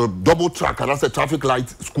 double track, and that's a traffic light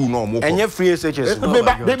school no more. And you're free SHS.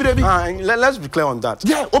 Baby. Let's be clear on that.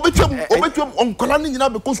 Yeah, obetium on Colani now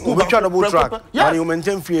because school double track. Yeah, you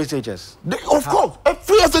maintain free SHS. Of course,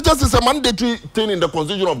 free SHS is a mandatory thing in the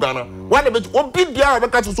constitution of Ghana. Why the one big deal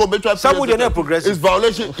because so better. Some would not progressive. It's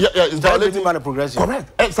violation. Yeah, it's violating man progressive.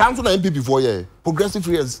 Correct. Samsung MP before yeah, progressive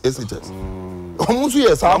free SHS. Almost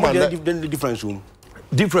yes, how much the difference room.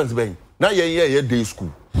 Difference being now yeah day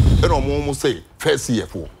school. And almost say first year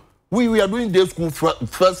for. We are doing day school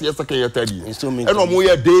first year, second year, third year. And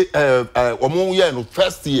almost day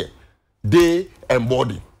first year, day and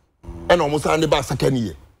body. And almost about second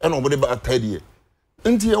year. And almost about third year.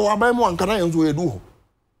 Until I buy more and can I do.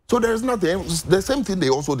 So there is nothing. The same thing they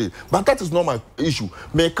also did. But that is not my issue.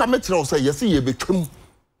 May come at you say yes, you become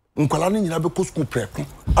Unkalani in Abeco school preku,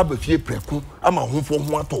 Abefie preku, I'm a home for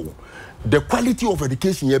one. The quality of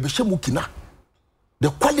education you be shemukina. The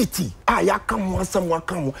quality, ya come one someone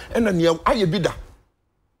come, and then you are bidder.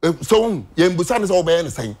 So, Yembusan is all by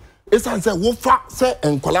anything. It's answer, Wofa, say,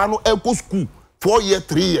 and Colano Elko School, 4 years,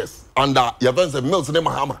 3 years, and Yavans and Mills in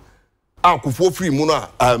Mahama. Aku for free Muna,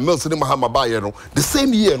 Mills in Mahama Bayero. The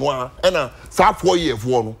same year, and a 4 year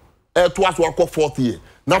for one, twice walk 4th year,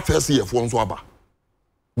 not first year for one swabber.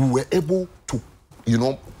 We were able to,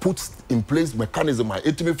 put in place mechanism.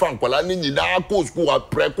 It me found Colani, School,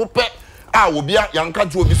 Precope. obia yanka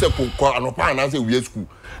to obi se ko anopa na say we school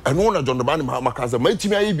eno na John Dramani Mahama kaza ma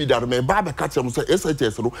timi ayi bi dar me ba be ka chem say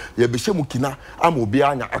SHS no ye be hye mu kina am obi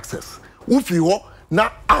anya access ufi ho na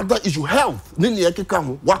other issue health ni ne yekeka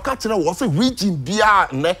ho waka kire wo say region bia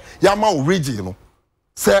ne ya ma region no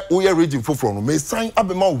say we region foforo no me sign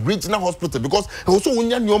abema regional hospital because also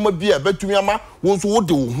wonya nioma bia betumi ama wo so wo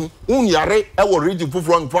de wo hu unyare e wo region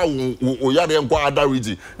foforo nfa wo yare nko other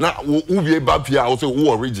region na wo bia ba pia wo say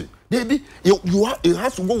wo region. Baby, it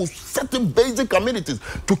has to go with certain basic amenities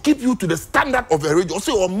to keep you to the standard of a region.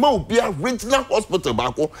 So, be a regional hospital,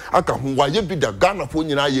 be the Ghana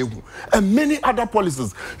and many other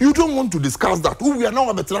policies. You don't want to discuss that. We are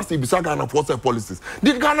now about to say Ghana for policies.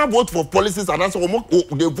 Did Ghana vote for policies and answer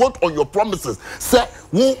they vote on your promises? Say,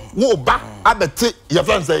 wo back, abete, your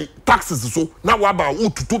friends say taxes. So now what about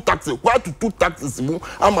to two taxes? Why to two taxes?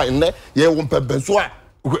 Am I in there? Yeah, one per bensoa.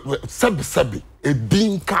 Sebi a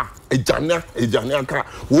bean car a jania car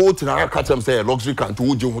wo tina catch them say luxury car to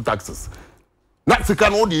wo taxes na sika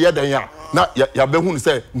no the year then na ya be hu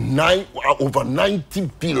say over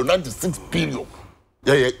 90 billion 96 billion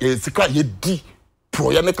ya sika ye di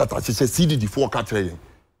pro ya ne kata che CDD for catch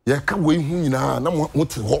ya ka we hu nyina na mo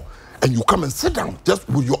te ho and you come and sit down just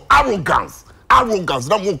with your arrogance na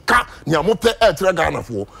mo ka ni mo pe Ghana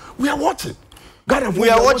for we are watching. We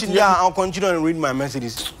are watching. Yeah, I'll continue and read my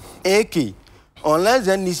messages. AK, unless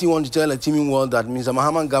the NDC want to tell a teeming world that Mr.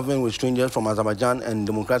 Mahama government with strangers from Azerbaijan and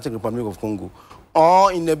Democratic Republic of Congo,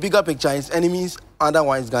 or in the bigger picture, its enemies,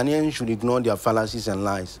 otherwise Ghanaians should ignore their fallacies and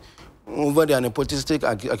lies over their nepotistic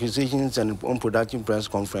accusations and unproductive press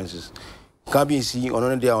conferences. KBC,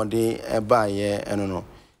 on day on day, I don't know.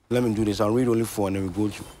 Let me do this. I'll read only 4 and then we go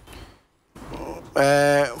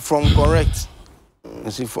to. From correct.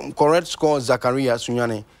 See, from correct score Zakaria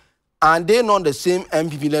Sunyane, and they not the same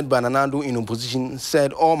MPP led by Nanado in opposition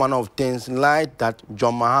said all manner of things, lied that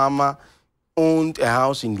John Mahama owned a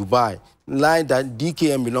house in Dubai, lied that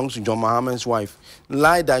DKM belongs to John Mahama's wife,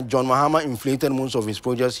 lied that John Mahama inflated most of his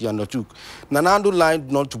projects he undertook. Nanado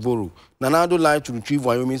lied not to borrow. Nanado lied to retrieve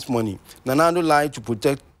Wyoming's money. Nanado lied to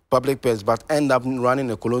protect public purse, but end up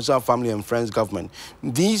running a colossal family and friends government.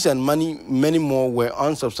 These and many more were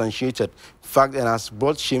unsubstantiated fact and has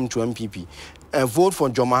brought shame to MPP. A vote for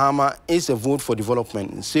John Mahama is a vote for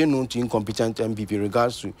development. Say no to incompetent MPP.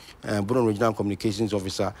 Regards to Bono Regional Communications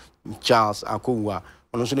Officer Charles Akowa.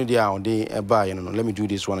 Let me do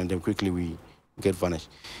this one and then quickly we get vanished.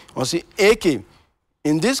 I say, AK.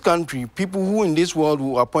 In this country, people who in this world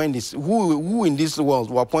will appoint this, who in this world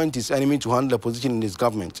will appoint his enemy to handle a position in this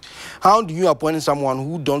government. How do you appoint someone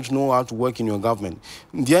who don't know how to work in your government?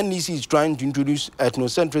 The NDC is trying to introduce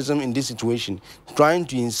ethnocentrism in this situation, trying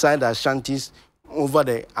to incite the Ashantis over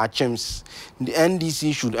the Achems. The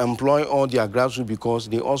NDC should employ all their grassroots because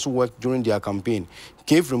they also work during their campaign.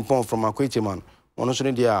 Cave Rimpon from Akweteman, honestly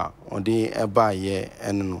they are, or they buy,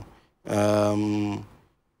 and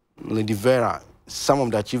Lady Vera. Some of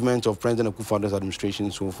the achievements of President Akufo-Addo's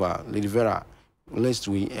administration so far. Lady Vera, let's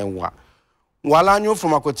we Walanyo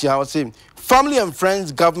from Akotia was saying, family and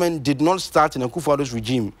friends government did not start in Akufo-Addo's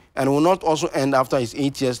regime and will not also end after his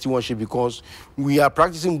 8 years stewardship because we are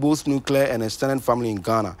practicing both nuclear and extended family in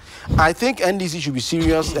Ghana. I think NDC should be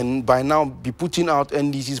serious and by now be putting out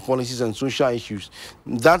NDC's policies and social issues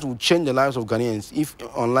that will change the lives of Ghanaians, if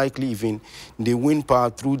unlikely even they win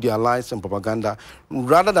power through their lies and propaganda,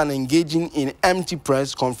 rather than engaging in empty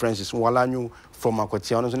press conferences. Walanyo from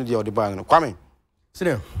Akotia, Kwame. Sit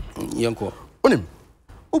down. Yanko. Onim,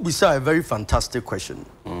 Ubisa a very fantastic question.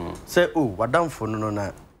 Say, oh, what done for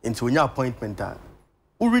no into your appointment?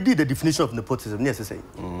 Already the definition of nepotism, necessary.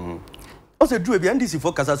 Also, do a NDC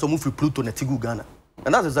focus as a move with Pluto and Tigu Ghana.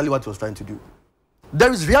 And that's exactly what he was trying to do.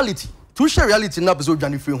 There is reality. To share reality in episode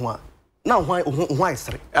Johnny Free one. Now, why is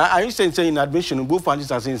it? Are you saying in admission, both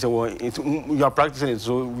parties are saying, you are practicing it,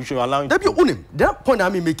 so we should allow it? That point I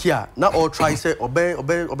mean, make here. Now, all try, say, obey,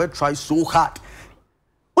 try so hard.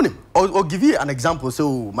 I'll give you an example.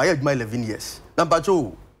 So, my age, my 11 years. Number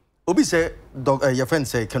 2, Obi say, your friend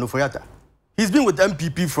say, Keno Foyata. He's been with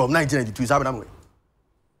MPP from 1992.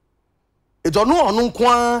 It's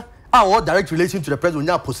no our direct relation to the president in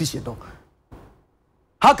your position.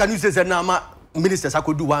 How can you say that ministers I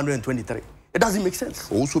could do 123? It doesn't make sense.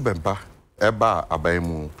 Also, Bempa, Eba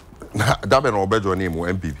Abaimu. That be no better name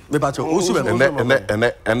MPP.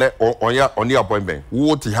 And on your appointment,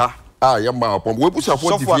 what he ha? Yamba upon we push up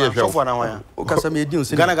 40 years.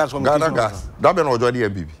 Ghana gas. That be no join the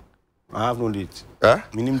MPP. I have no date.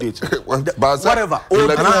 Minimum date. Whatever.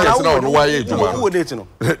 Why age? Who date no?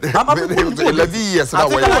 11 years now.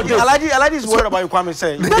 I like this word about Kwame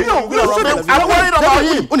say. I'm worried about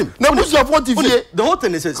him. The whole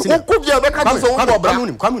thing is how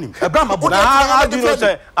do you know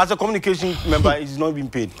say as a communication member is not being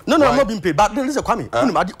paid? No, I'm not being paid. But listen, Kwame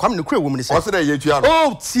the queer woman say.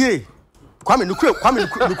 Oh, tie. Kwame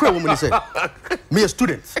the queer woman say. Me a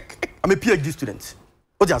student. I'm a PhD student.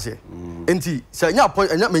 What do you say? Enti say nya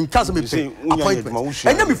appointment, nya me cancel me pay appointment.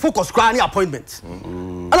 Enya me focus cry any appointment.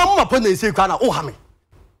 And I'm appointment say cry na oh ha me.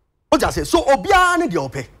 What do you say? So obia na dey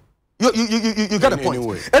opay. You get the point.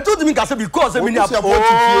 And told me say because me na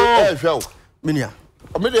appointment Minia.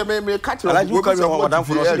 Me catch I like you carry on madam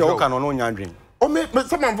for say you can no nya dream. O me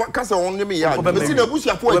someone kasa on me ya. Me see na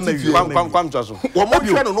busia appointment. Kwam to so. Wo mo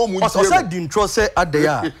twa no mu ntie. O say di intro say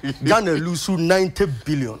adeya Ghana lose 90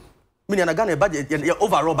 billion. Meaning Ghana budget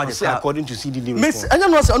overall budget according to CDD. Miss anya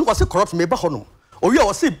no say was corrupt me ba hono. O we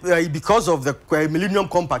was say because of the Millennium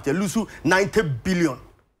Compact you lose 90 billion.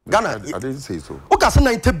 Ghana I didn't say so. O ka say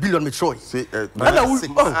 90 billion me Troy. Say I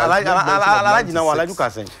like you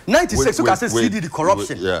can say 96 o ka say CDD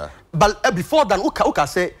corruption. Yeah. But before that o ka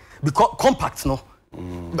say because compact no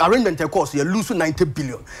arrangement course you lose 90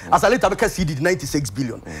 billion. As I later because CDD 96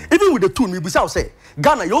 billion. Even with the two we be say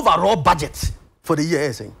Ghana your overall budget for the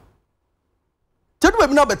year saying tell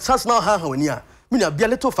me now but chance now when you mean be a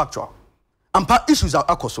little factual and part issues are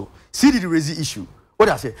akoso CDD raise issue what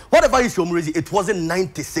I say whatever issue raise it wasn't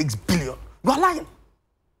 96 billion you are lying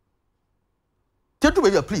tell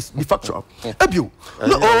me please be factual Ebio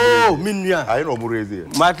no oh minya I know raise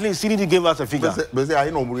Martin CDD gave us a figure but say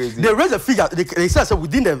I know raise they raise a figure they say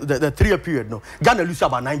within the 3 year period no Ghana lose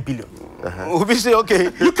about 9 billion we say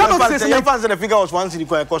okay you cannot say your fans the figure was one city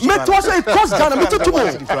cost me to say it cost Ghana me too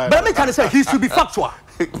but me can say he should be factual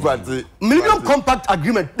but Millennium Compact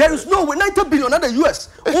agreement there is no way 90 billion at the US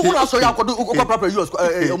who na so ya ko proper US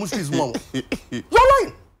Muslims mom you're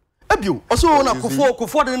lying Ebio also na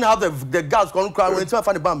Kufo didn't have the gas going cry when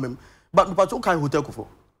find the bam but okay hotel Kufo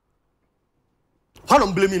how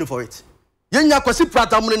don't blame me for it Yenya kwasi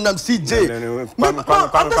prata mun nam CJ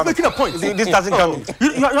I'm just making a point this doesn't come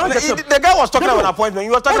the guy was talking about an appointment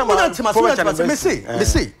you were talking about me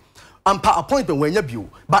say and per appointment when you bill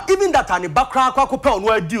but even that and the background kwa on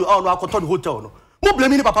where deal on akoto the hotel no mo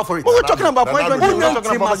blame ni papa for it we were talking about appointment we were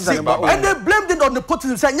talking about and they blamed it on the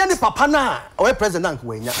politician say nya ni papa na or president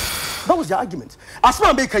when nya that was the argument as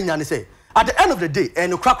man be kan nya ni say at the end of the day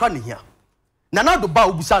and krakra ni here na na do ba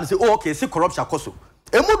obusa say oh okay say corruption koso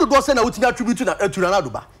emu do do say na utimi attribute na atura na do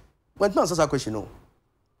ba when man answer that question no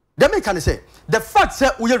then me can say the fact say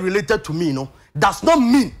we are related to me no does not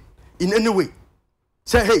mean in any way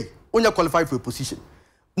say hey when you qualify for a position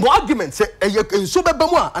no argument say so be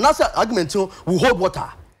bemu and answer argument will hold water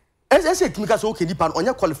as say me say okay nipa on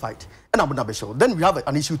you qualified and I'm not sure then we have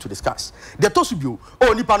an issue to discuss the tosubu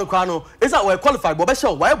oh nipa no kwa no is that we qualified but be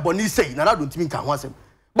sure why boni say na don't mean can answer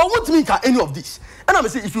but what mean can any of this and I'm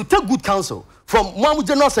say if you take good counsel from Moamu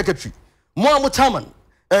General Secretary Moamu Chairman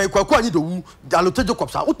Kwaku Anyidowu Alotejo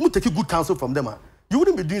Kopsa what take good counsel from them you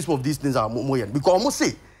wouldn't be doing some of these things because almost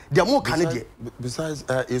say they are more Canadian. Besides,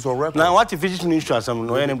 it's on record. Now, what if it's ministry as some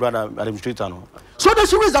no brother administrator no? So they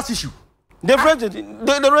should raise that issue. They raised it.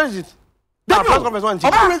 They raised it. Press conference.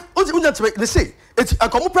 They say it's a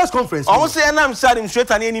common press conference. I was saying I'm sad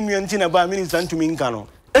straight and any meeting about minister to me Kano.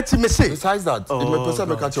 It's me say. Besides that,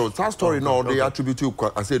 that story now they attribute to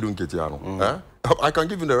I say don't get I can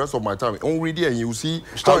give you the rest of my time. On read it and you see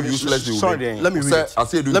how useless you will be. Let me read it. I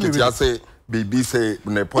say don't get I say baby say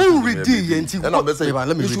oh read it and I'm saying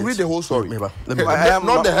you should read the whole story. Not the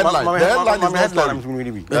headline. The headline is not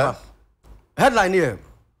story. Headline here.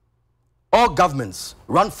 All governments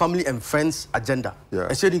run family and friends agenda. Yeah.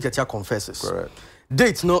 Exceeding Ketia confesses. Correct.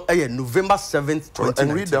 Date no November 7th, 2019.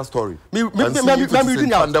 And read that story. The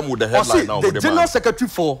General Secretary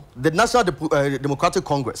for the National Democratic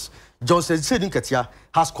Congress, Johnson Ketia,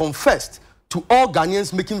 has confessed to all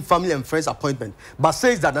Ghanaians making family and friends appointment, but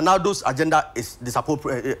says that Ronaldo's agenda is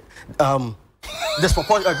disproportionate.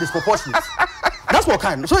 That's what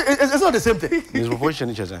kind. So it's not the same thing.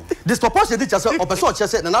 Disproportionate. Disproportionate teacher said, or person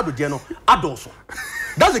said Ronaldo Diano adults.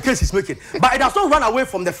 That's the case he's making. But it does not run away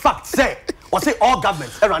from the fact, say, or say all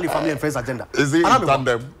governments around the family and friends agenda. Is it in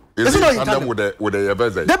tandem? Is it not in tandem with the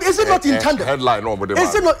Is it not in tandem? Headline over the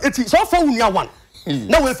Is it not? It's all for one.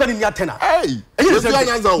 Now we're spending your tenor. Hey,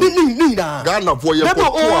 Ghana for your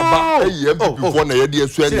before na yedi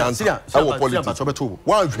esu answer. Our politics.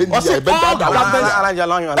 One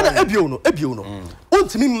Ebio no.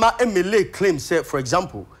 Untimi ma MLA claim say, for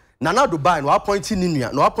example, Nana Dubai no appointing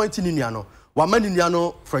Ninia no appointing Niniano wa man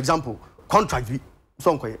Niniano for example contract bi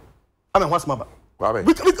so nkoye I mean what's maba oh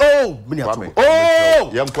Minia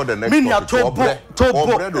oh yam for the next Minia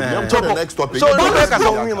the next topic so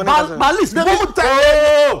but list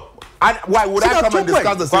oh and why would I come and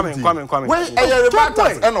discuss the same thing? Kwame. Well,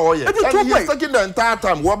 and all yeah. And he's taking the entire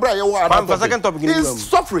time. What bra you want? For second topic, he's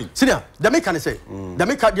suffering. Senior, the make can say. The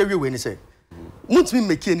make can dey we say. Won't me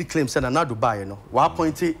make any claim say na Dubai no. Wa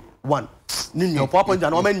appointed one. Ninyo appointed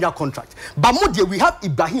an omenya contract. But more we have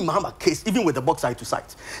Ibrahim Muhammad case even with the bauxite to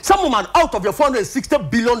site. Some man out of your $460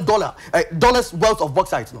 billion dollars worth of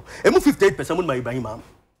bauxite no. E move 58% mun Ibrahim Muhammad.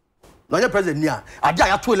 No, your president near. I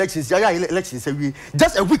got 2 elections. Elections every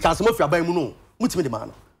just a week. As some of you are buying no. What's me the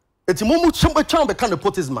man? It's a moment. Some trying to kind of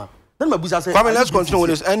put his man. Then my boss say. Kwame, let's continue with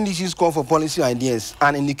this. NDC's call for policy ideas,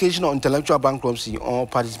 an indication of intellectual bankruptcy or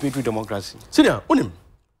participatory democracy. Senior, unim.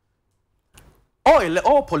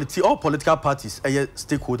 All political parties are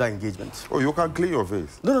stakeholder engagement. Oh, you can clear your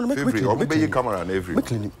face. No, make your camera and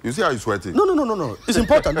everything. You see how you sweating? No. It's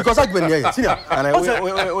important because I go here. Senior, and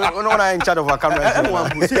we're not in charge of our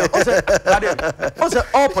camera. Senior, also,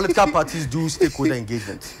 all political parties do stakeholder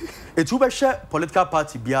engagement. It will share political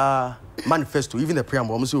party via manifesto, even the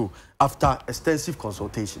preamble, so after extensive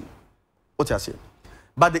consultation. What I say.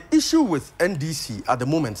 But the issue with NDC at the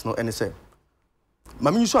moment, no, NSA.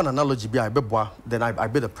 Mami use an analogy be I be boa, then I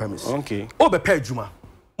be the premise. Okay. Oh be pay Juma.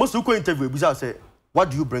 Most who interview we say, what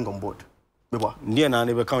do you bring on board? Be boa. Then na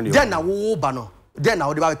never count. Then na wo ba no. Then na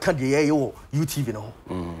wo de ba kan de ye yo UTV no.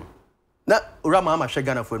 Na ura ma share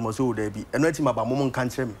Ghana for mo so there be. Eno enti ma ba mo kan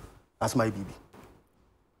kire me. That's my baby.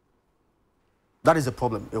 That is the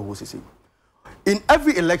problem e wo say. In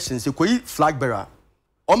every election say koyi flag bearer.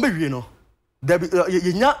 On be wie no. There be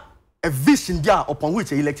you a vision there upon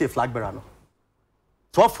which you elect a flag bearer no.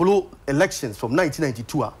 So I follow elections from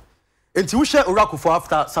 1992. Until we share Oracle for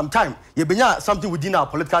after some time, you benya something within our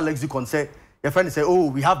political lexicon say, your friend say, oh,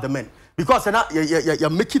 we have the men. Because you're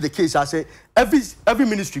making the case, I say, every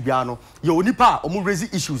ministry biano, you only pa or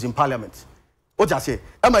raise issues in parliament. What I say,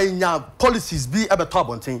 am I in your policies be ever top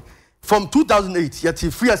on thing? From 2008, you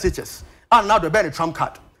have free SHS, and now the ban Trump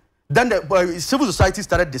card. Then the civil society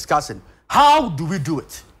started discussing, how do we do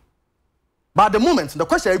it? But at the moment, the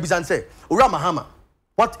question is, say, Ura Mahama,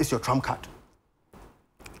 what is your trump card?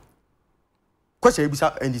 Question is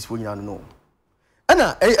and this one you know. And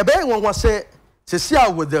a bear one was say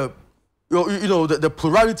with the the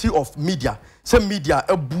plurality of media, some media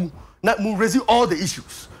abu not raising all the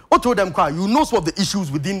issues. What told them you know some of the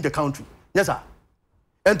issues within the country. Yes, sir.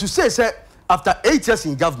 And to say after 8 years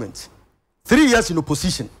in government, 3 years in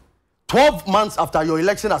opposition, 12 months after your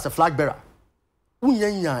election as a flag bearer,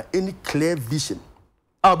 any clear vision.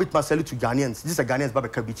 I'll bit myself to Ghanaians. This is a Ghanaians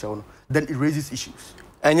Babaka Beach. Then it raises issues.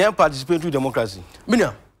 And you participatory democracy.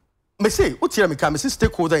 Minya, me say, what here me can say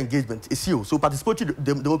stakeholder engagement is you. So participatory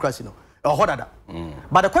democracy no. Or harder.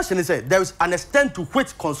 But the question is, there is an extent to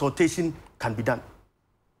which consultation can be done.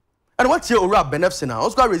 And what's your Ora benefits now?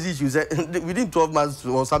 Oscar raise issues within 12 months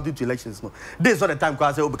or something to elections. No, this is not the time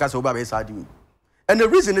because Oba is hard. And the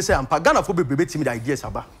reason is I'm Ghana for be debating the ideas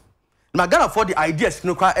about. Now Ghana for the ideas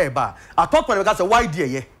no cry eba. I talk when I say why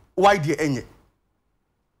dear enye.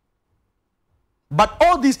 But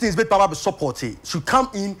all these things with power support should come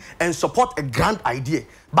in and support a grand idea.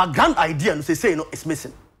 But grand idea no say no it's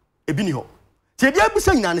missing. Ebini ho. Tie dia be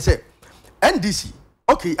saying na say NDC.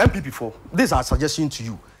 Okay, MPP4. These are suggestions to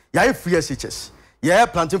you. Yeah, free SHS. Yeah,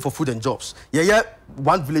 planting for food and jobs. Yeah,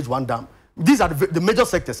 one village, one dam. These are the major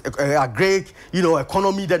sectors. Agri,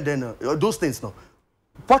 economy, then those things no.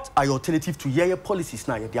 What are your alternatives to your policies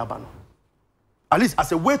now? At least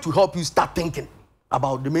as a way to help you start thinking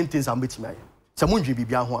about the main things I'm making.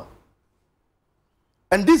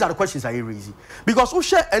 And these are the questions I raise. Because we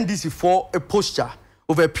share NDC for a posture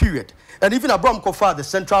over a period. And even Abraham Kofa, the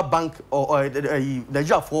central bank or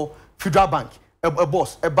Nigeria for federal bank, a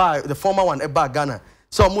boss, the former one, Ghana.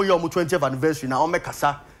 So I'm 20th anniversary now,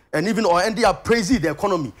 and even or NDR praising the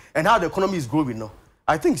economy and how the economy is growing now.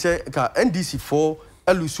 I think NDC for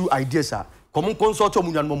Elusu ideas are common consult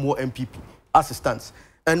more MPP assistance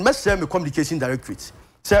and message me communication directorate.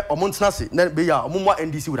 Say omontenase be ya omwa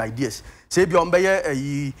NDC with ideas. Say be on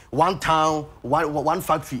be one town, one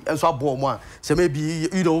factory and so abo mo. Say maybe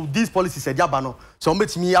these policies say diaba no. So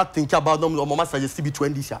make me think about them or mama suggest be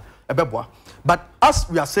 20 ya. Ebeboa. But as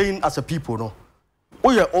we are saying as a people no,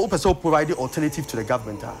 we are all person providing alternative to the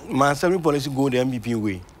government. Man, every policy go the MPP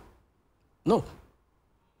way. No.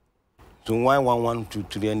 So why one to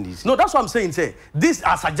the NDC? No, that's what I'm saying. Say these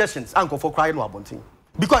are suggestions. Uncle for crying no about thing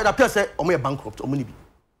because it appears say omo bankrupt omo ni bi.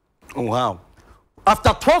 Oh wow.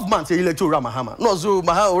 After 12 months, he elected Mahama. No, so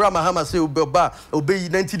Mahama say obey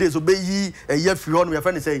 90 days, obey a year free on. We are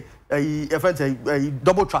trying to say a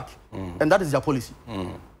double track, and that is their policy.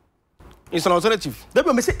 It's an alternative.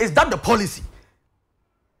 Is that the policy?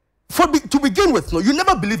 To begin with, no, you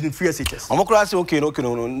never believed in free SHS. I'm going to say okay, no.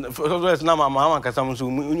 First, now Mahama kasamu so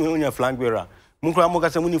munya flag bearer. Mukra mo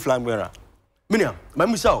kasamu ni flag bearer. Minia, my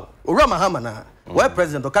musao. Ora Mahama na. Why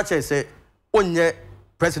president Okache say onye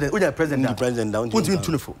president, onye president. The president down. Won't you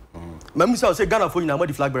tuneful? My musao say Ghana for you na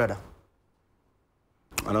the flag bearer.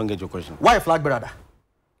 I don't get your question. Why flag bearer?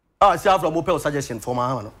 I see from Opel suggestion for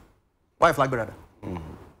Mahama. No? Why flag bearer?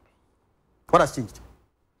 What has changed?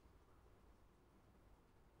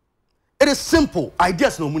 It is simple.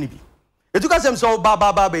 Ideas no money be. It took us some so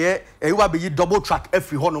be double track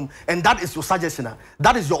every honum, and that is your suggestion.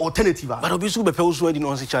 That is your alternative. But obviously, the people who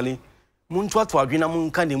don't actually. I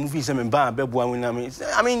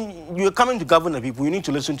mean, you're coming to govern the people. You need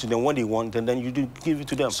to listen to them what they want, and then you do give it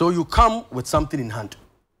to them. So you come with something in hand.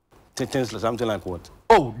 Something like what?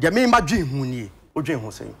 Oh, they may not dream who ye or dream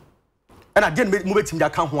who say. And I didn't move it in their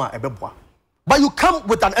account. But you come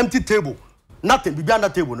with an empty table. Nothing behind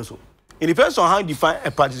that table. So. It depends on how you define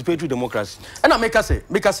a participatory democracy. And I make us say,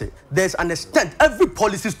 there's an extent, every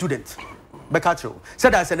policy student,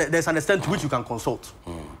 said there's an extent to which you can consult.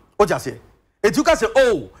 What you say? It took us say,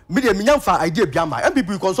 oh, media minyanfa idea beyond my, and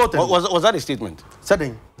people you consult. Was that a statement?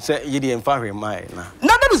 Saying, say you didn't fire my. No,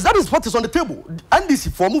 that is what is on the table. And this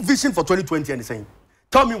form of vision for 2020 and saying,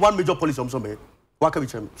 tell me one major policy on somewhere. What can we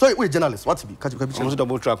tell? So we're journalists. What's it be? I'm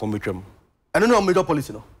double track on Mitchum. I don't know a major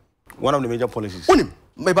policy, no. One of the major policies.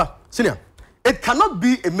 Maybe, senior. It cannot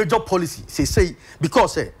be a major policy, say,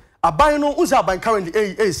 because Abayano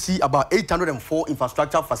currently see about 804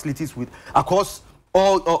 infrastructure facilities with across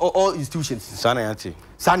all institutions.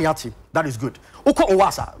 Saniati, that is good. Oko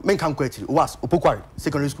Owasa, main Kankweti, Owas, Opokwari,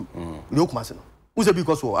 secondary school. Yokumasino. Uze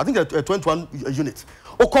because I think 21 units.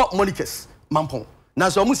 Oko Monikes, Mampong. Now,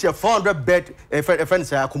 so almost a 400-bed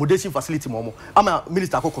accommodation facility. I'm a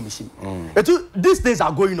minister commission. These things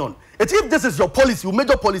are going on. If this is your policy, your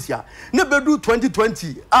major policy, never do 2020.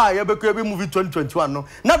 You move 2021. No,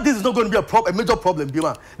 now this is not going to be a major problem.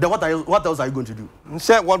 Then what else are you going to do?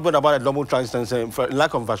 Say what about a double track and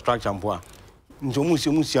lack of infrastructure? So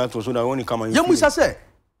that only come and you say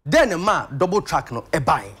then a double track no a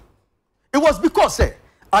buying. It was because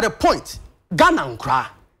at a point Ghana and cry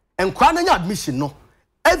admission no.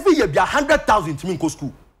 Every year, be 100,000 to me go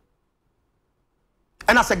school.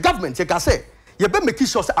 And as a government, you can say, you better make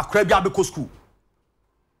sure that Akrabia go school.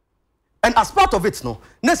 And as part of it, no,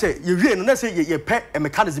 let's say you pay a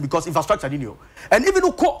mechanism because infrastructure in you. And even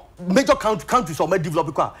though major countries or may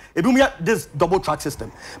develop this double track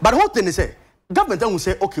system. But one thing they say, government then will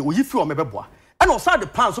say, okay, we free or maybe boy. And also the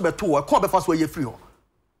plans over two or come before you free.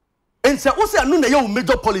 And say, what's a new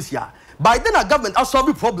major policy? By then, our government has solved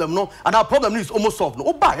the problem, no, and our problem is almost solved.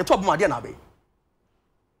 No, buy a top idea now.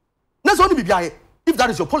 That's only be if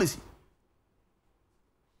that is your policy.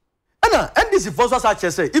 And this is first such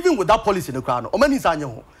as say, even with that policy in the crown, or many times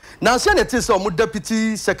now, Senate is our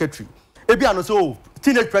deputy secretary. Ebi ano so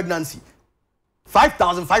teenage pregnancy,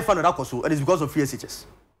 5,500 akoso, and it's because of free SHS.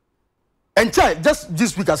 And just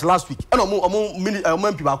this week as last week, and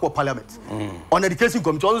among people are parliament on education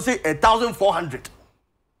committee also say 1,400.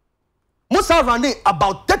 Most are running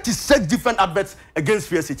about 36 different adverts against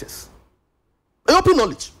free SHS. Open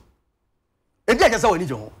knowledge. And then I guess I need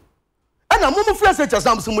you. And I'm free SHS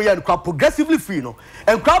now some and crowd progressively free, no,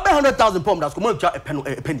 and crowd by 100,000 pounds that's coming to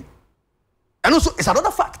a penny. And also it's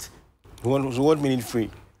another fact. So what mean free?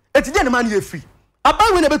 It's the money free. I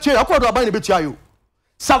buy when I bet you, I quite buy a bit you.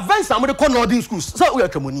 Surveillance some of the northern schools. So we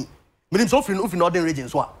are money. Meaning so free in northern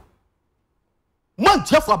regions. What? One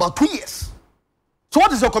year for about 2 years. So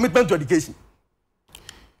what is your commitment to education?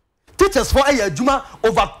 Teachers for a year, Juma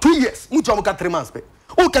over 2 years. Much more 3 months.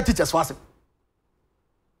 Okay, teachers for us.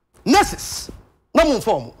 Nurses, no more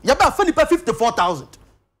form. You have 54,000.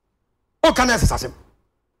 Okay, nurses as him.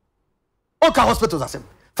 Okay, hospitals as him.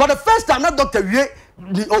 For the first time, not doctor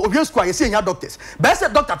we square you seeing your doctors.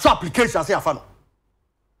 Best doctor to application say afano.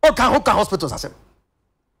 Okay, hospitals as him.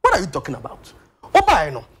 What are you talking about?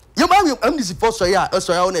 Oba no. You might this first so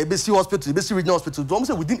on ABC hospital, ABC regional hospital. Do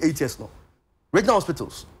almost within 8 years now. Regional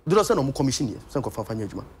hospitals. Do not send no commission here. Send for fanya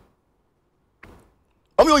juma.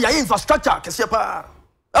 Your infrastructure, Kesepa.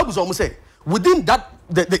 I was almost say within that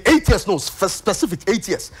the 8 years, no specific 8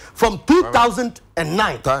 years from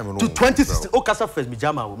 2009 to 2016. Oh, Kasa first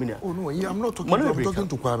Mijama. Oh no, I'm not talking. I'm talking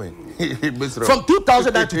to Kwame. From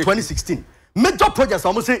 2009 to 2016, major projects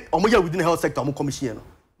almost say within the health sector, I'm commission.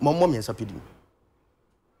 My mom is happy.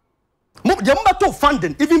 The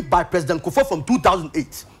funding, even by President Kufuor from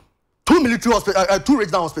 2008. 2 military hospitals, 2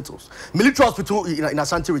 regional hospitals, military hospital in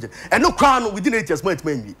Ashanti region, and no crown within 8 years.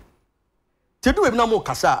 Mainly. Tedu ebina mo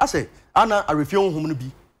kasa. I say, Anna, I refuse home to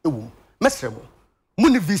be a woman. Mesremo,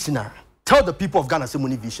 money vision. Tell the people of Ghana say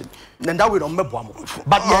money vision. Then that way don't make one.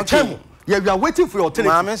 But we are waiting for your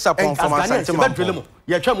alternatives. You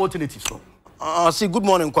are alternatives. See, good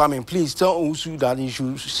morning, Kwame. Please tell Usu that he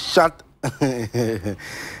should shut.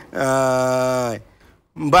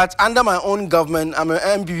 But under my own government, I'm an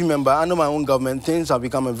MPP member. Under my own government, things have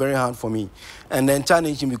become very hard for me, and the entire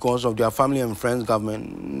nation because of their family and friends'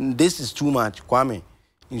 government. This is too much, Kwame.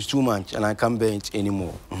 It's too much, and I can't bear it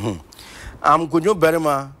anymore. I'm Kojo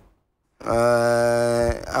Berima.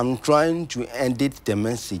 I'm trying to edit the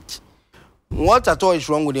message. What at all is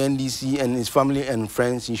wrong with the NDC and his family and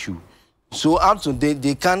friends issue? So up to date,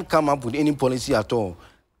 they can't come up with any policy at all.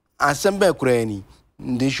 Assemble Kureni.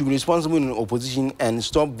 They should be responsible in opposition and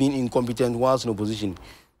stop being incompetent whilst in opposition.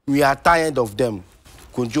 We are tired of them.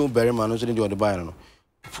 Kojo Berima, no saying the Bible.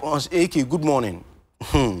 AK, good morning.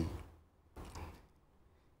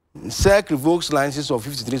 SEC revokes licenses of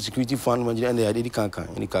 53 security fund manager and they are Kaka.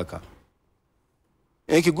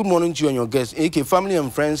 AK, good morning to you and your guests. AK, family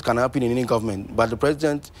and friends can happen in any government, but the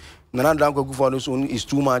president, Nana Danko Kufuor, is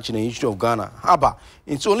too much in the history of Ghana. Haba,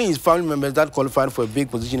 it's only his family members that qualified for a big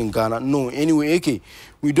position in Ghana. No, anyway, AK,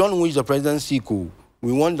 we don't wish the president sequel.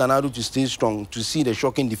 We want Danado to stay strong, to see the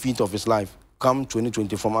shocking defeat of his life come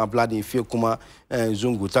 2020 from our bloody Fear Kuma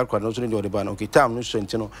Zungu. Okay, time no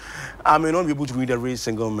strength. I may not be able to read every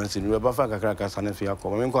single message.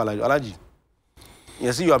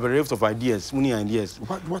 You see, you are bereft of ideas, many ideas.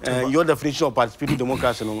 Your definition of participating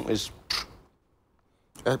democracy is.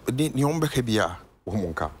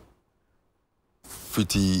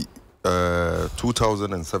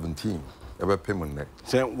 2017. Ebe payment ne.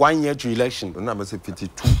 Say 1 year to election. Na me say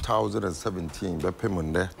 2017 be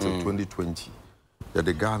payment ne till 2020. Ya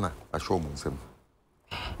de Ghana a show mo nsem.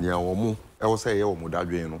 Nia wo mu e wo say ye wo mu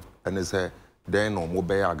dadwen no. Ene say den no mo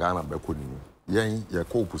be ya Ghana be ko ni. Yen ye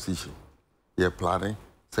ko opposition. Ye planning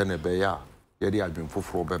say ne be ya ye de adwen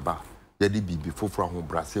foforo be ba. Ye de bibi foforo ho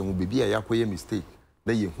brase mu bibi ya koye mistake.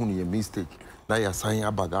 Na ye hunu ye mistake. Na ya san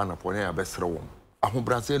aba Ghana po na ya be sere wo. Aho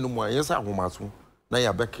brase no mu ye say ahomaso. Na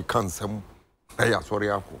ya be keka nsem. Na ya sorry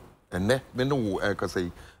ako. Ene me no wo e ka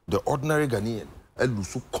say the ordinary Ghanaian lose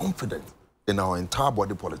so confident in our entire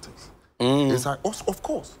body politics. It's like, of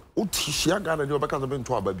course,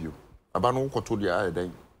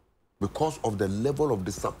 because of the level of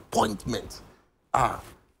disappointment.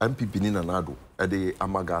 MPP ni nanado the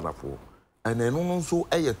Amagana for, and then also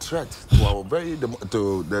a threat to our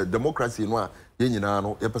to the democracy. No,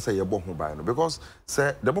 because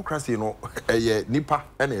say democracy no a nipa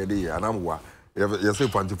and a day and I'm you say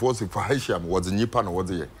 24 for Haitian was nipa no was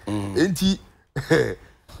the enti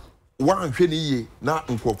one hwene na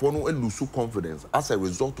nkofo no lose confidence as a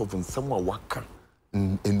result of someone waka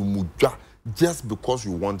mudwa just because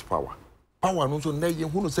you want power no so na ye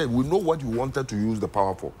who say we know what you wanted to use the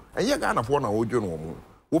power for and ye Ghana for na odwo no mo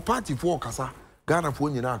wo party for kasa Ghana for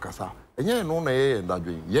nyina kasa enye no na ye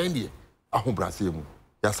ndadwen ye ndie ahobrase mu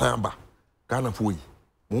ya sayamba Ghana for yi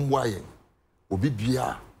mumwa ye obi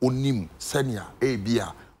bia onim senior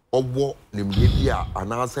bia owo nimye bia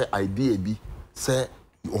anase idea bi say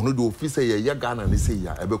ono do officer ye Ghana ne say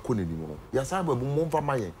ya ebe ko nenim no ya sa babu mo mfa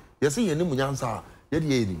maye ye say ye ne munyansa ye de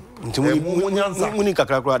ye ni nti muni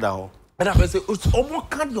kakrakra da ho na be say omo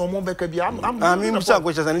ka de omo be ka bia am bisa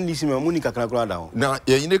question san ndisi me muni kakrakra da ho na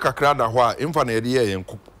ye ne kakra da ho a mfa na ye de ye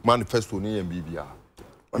manifesto ne ye bibia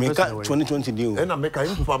Meka 2020 deal. And I make a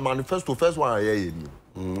info manifesto first one ye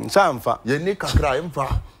Samfa. Ye ni kakra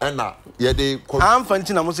imfa na ye de am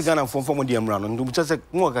fanti na musika na form de amra no ndu bi say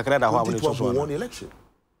mo kakra da ho a we won election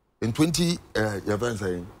in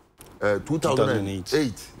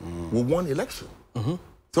 2008 we won election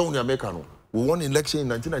so in America no we won election in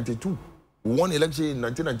 1992 we won election in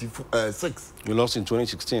 1996 you lost in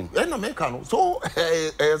 2016 in America no so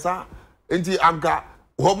sir enti aga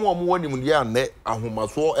Homo woni mu dia ne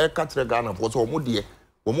ahomaso e ka kire Ghana for so omo de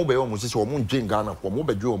omo be omo sese omo dwen Ghana for omo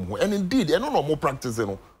be dwe omo and indeed e no omo practice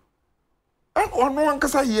no and ono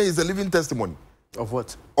ankasa here is a living testimony of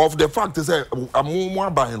what of the fact say amomo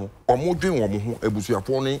aban no omo dwen omo ho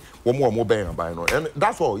ebusuafo ne omo ben aban no and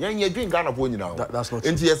that's all yen ye dwen Ghana for nyina that's not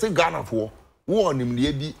enti ye say Ghana for wo onim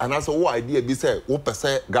ne bi anasa wo idea bi say wo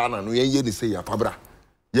pese Ghana no yen ye ni say ya fabra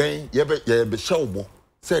yen ye be shewbo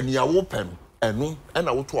say ni ya wo pen eno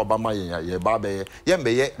ena wo to obama ye ba be ye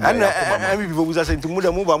mbeye and people who say to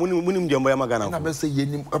munim dem boy magana na be say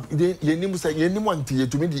yenim say yenim anti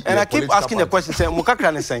yetumi di and I keep asking the question say mo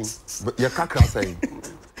kakra ne saying ye kakra saying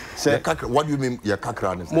say kakra what do you mean ye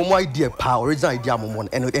kakra ne saying mo idea power original idea mo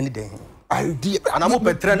any day idea and I'm up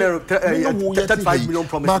 35 million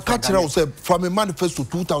promises. Ma catcher say from a manifesto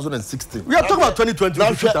 2016. We are talking about 2020.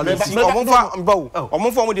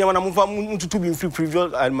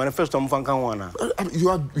 You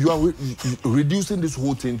are reducing this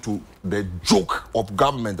whole thing to the joke of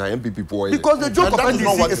government and MPP people. Because the joke of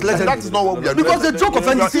NDC is legendary. That's not what we are doing. Because the joke of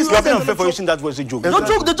NDC is legendary. That was a joke.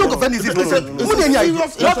 The joke of NDC is legendary.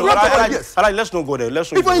 Let's not go there.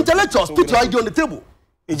 Let's people intellectuals put your idea on the table.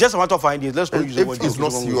 It's just a matter of ideas. Let's not use the word. If it's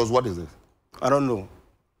not serious, what is it? I don't know.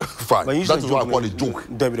 Fine. That is why I call it joke.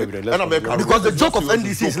 Because the joke of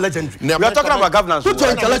NDC is legendary. We are talking about governance. Put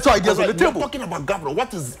your intellectual ideas on the table. We are talking about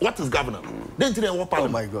governance. What is governance? Oh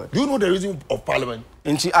my God. Do you know the reason of parliament?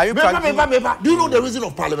 Are you do you know the reason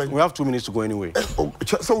of parliament? We have 2 minutes to go anyway.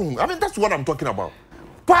 So I mean that's what I'm talking about.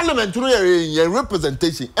 Parliament, you know,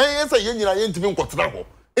 representation. And say you need to be quoted.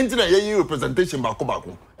 Internet representation back.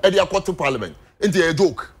 And they are to parliament. Into a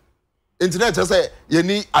joke. Internet say you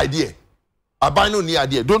need idea. I no need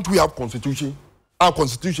idea. Don't we have constitution? Our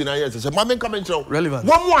constitution is say mama come and show. Relevant.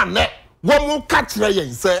 One more catch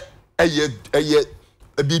say a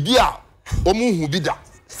bibia omu hu bida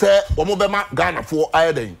say omo bema Ghana for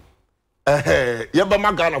ayeden. Ye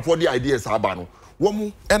bema Ghana for the ideas aba no.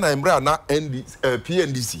 Womu ena emra na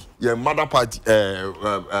PNDC your mother party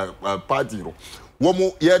party no.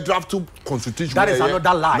 Womu ye draft to constitution. That is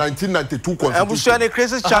another lie. 1992 constitution. I'm sure the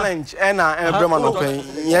crazy challenge ena Breman open.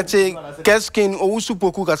 Yete Keskin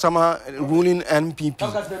Owusupoku Kasama ruling NPP.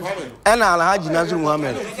 Ena Alhaji Nazir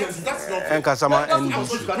Muhammad and Kasama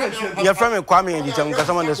NDC. Your friend Kwame and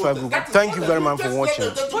Kasama Despa Group. Thank you very much for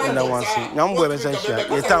watching. And I want to see. Nambo Essential.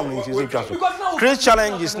 Your time is crazy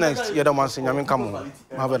challenge is next. You don't want to see. Come on.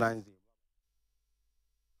 Have a nice day.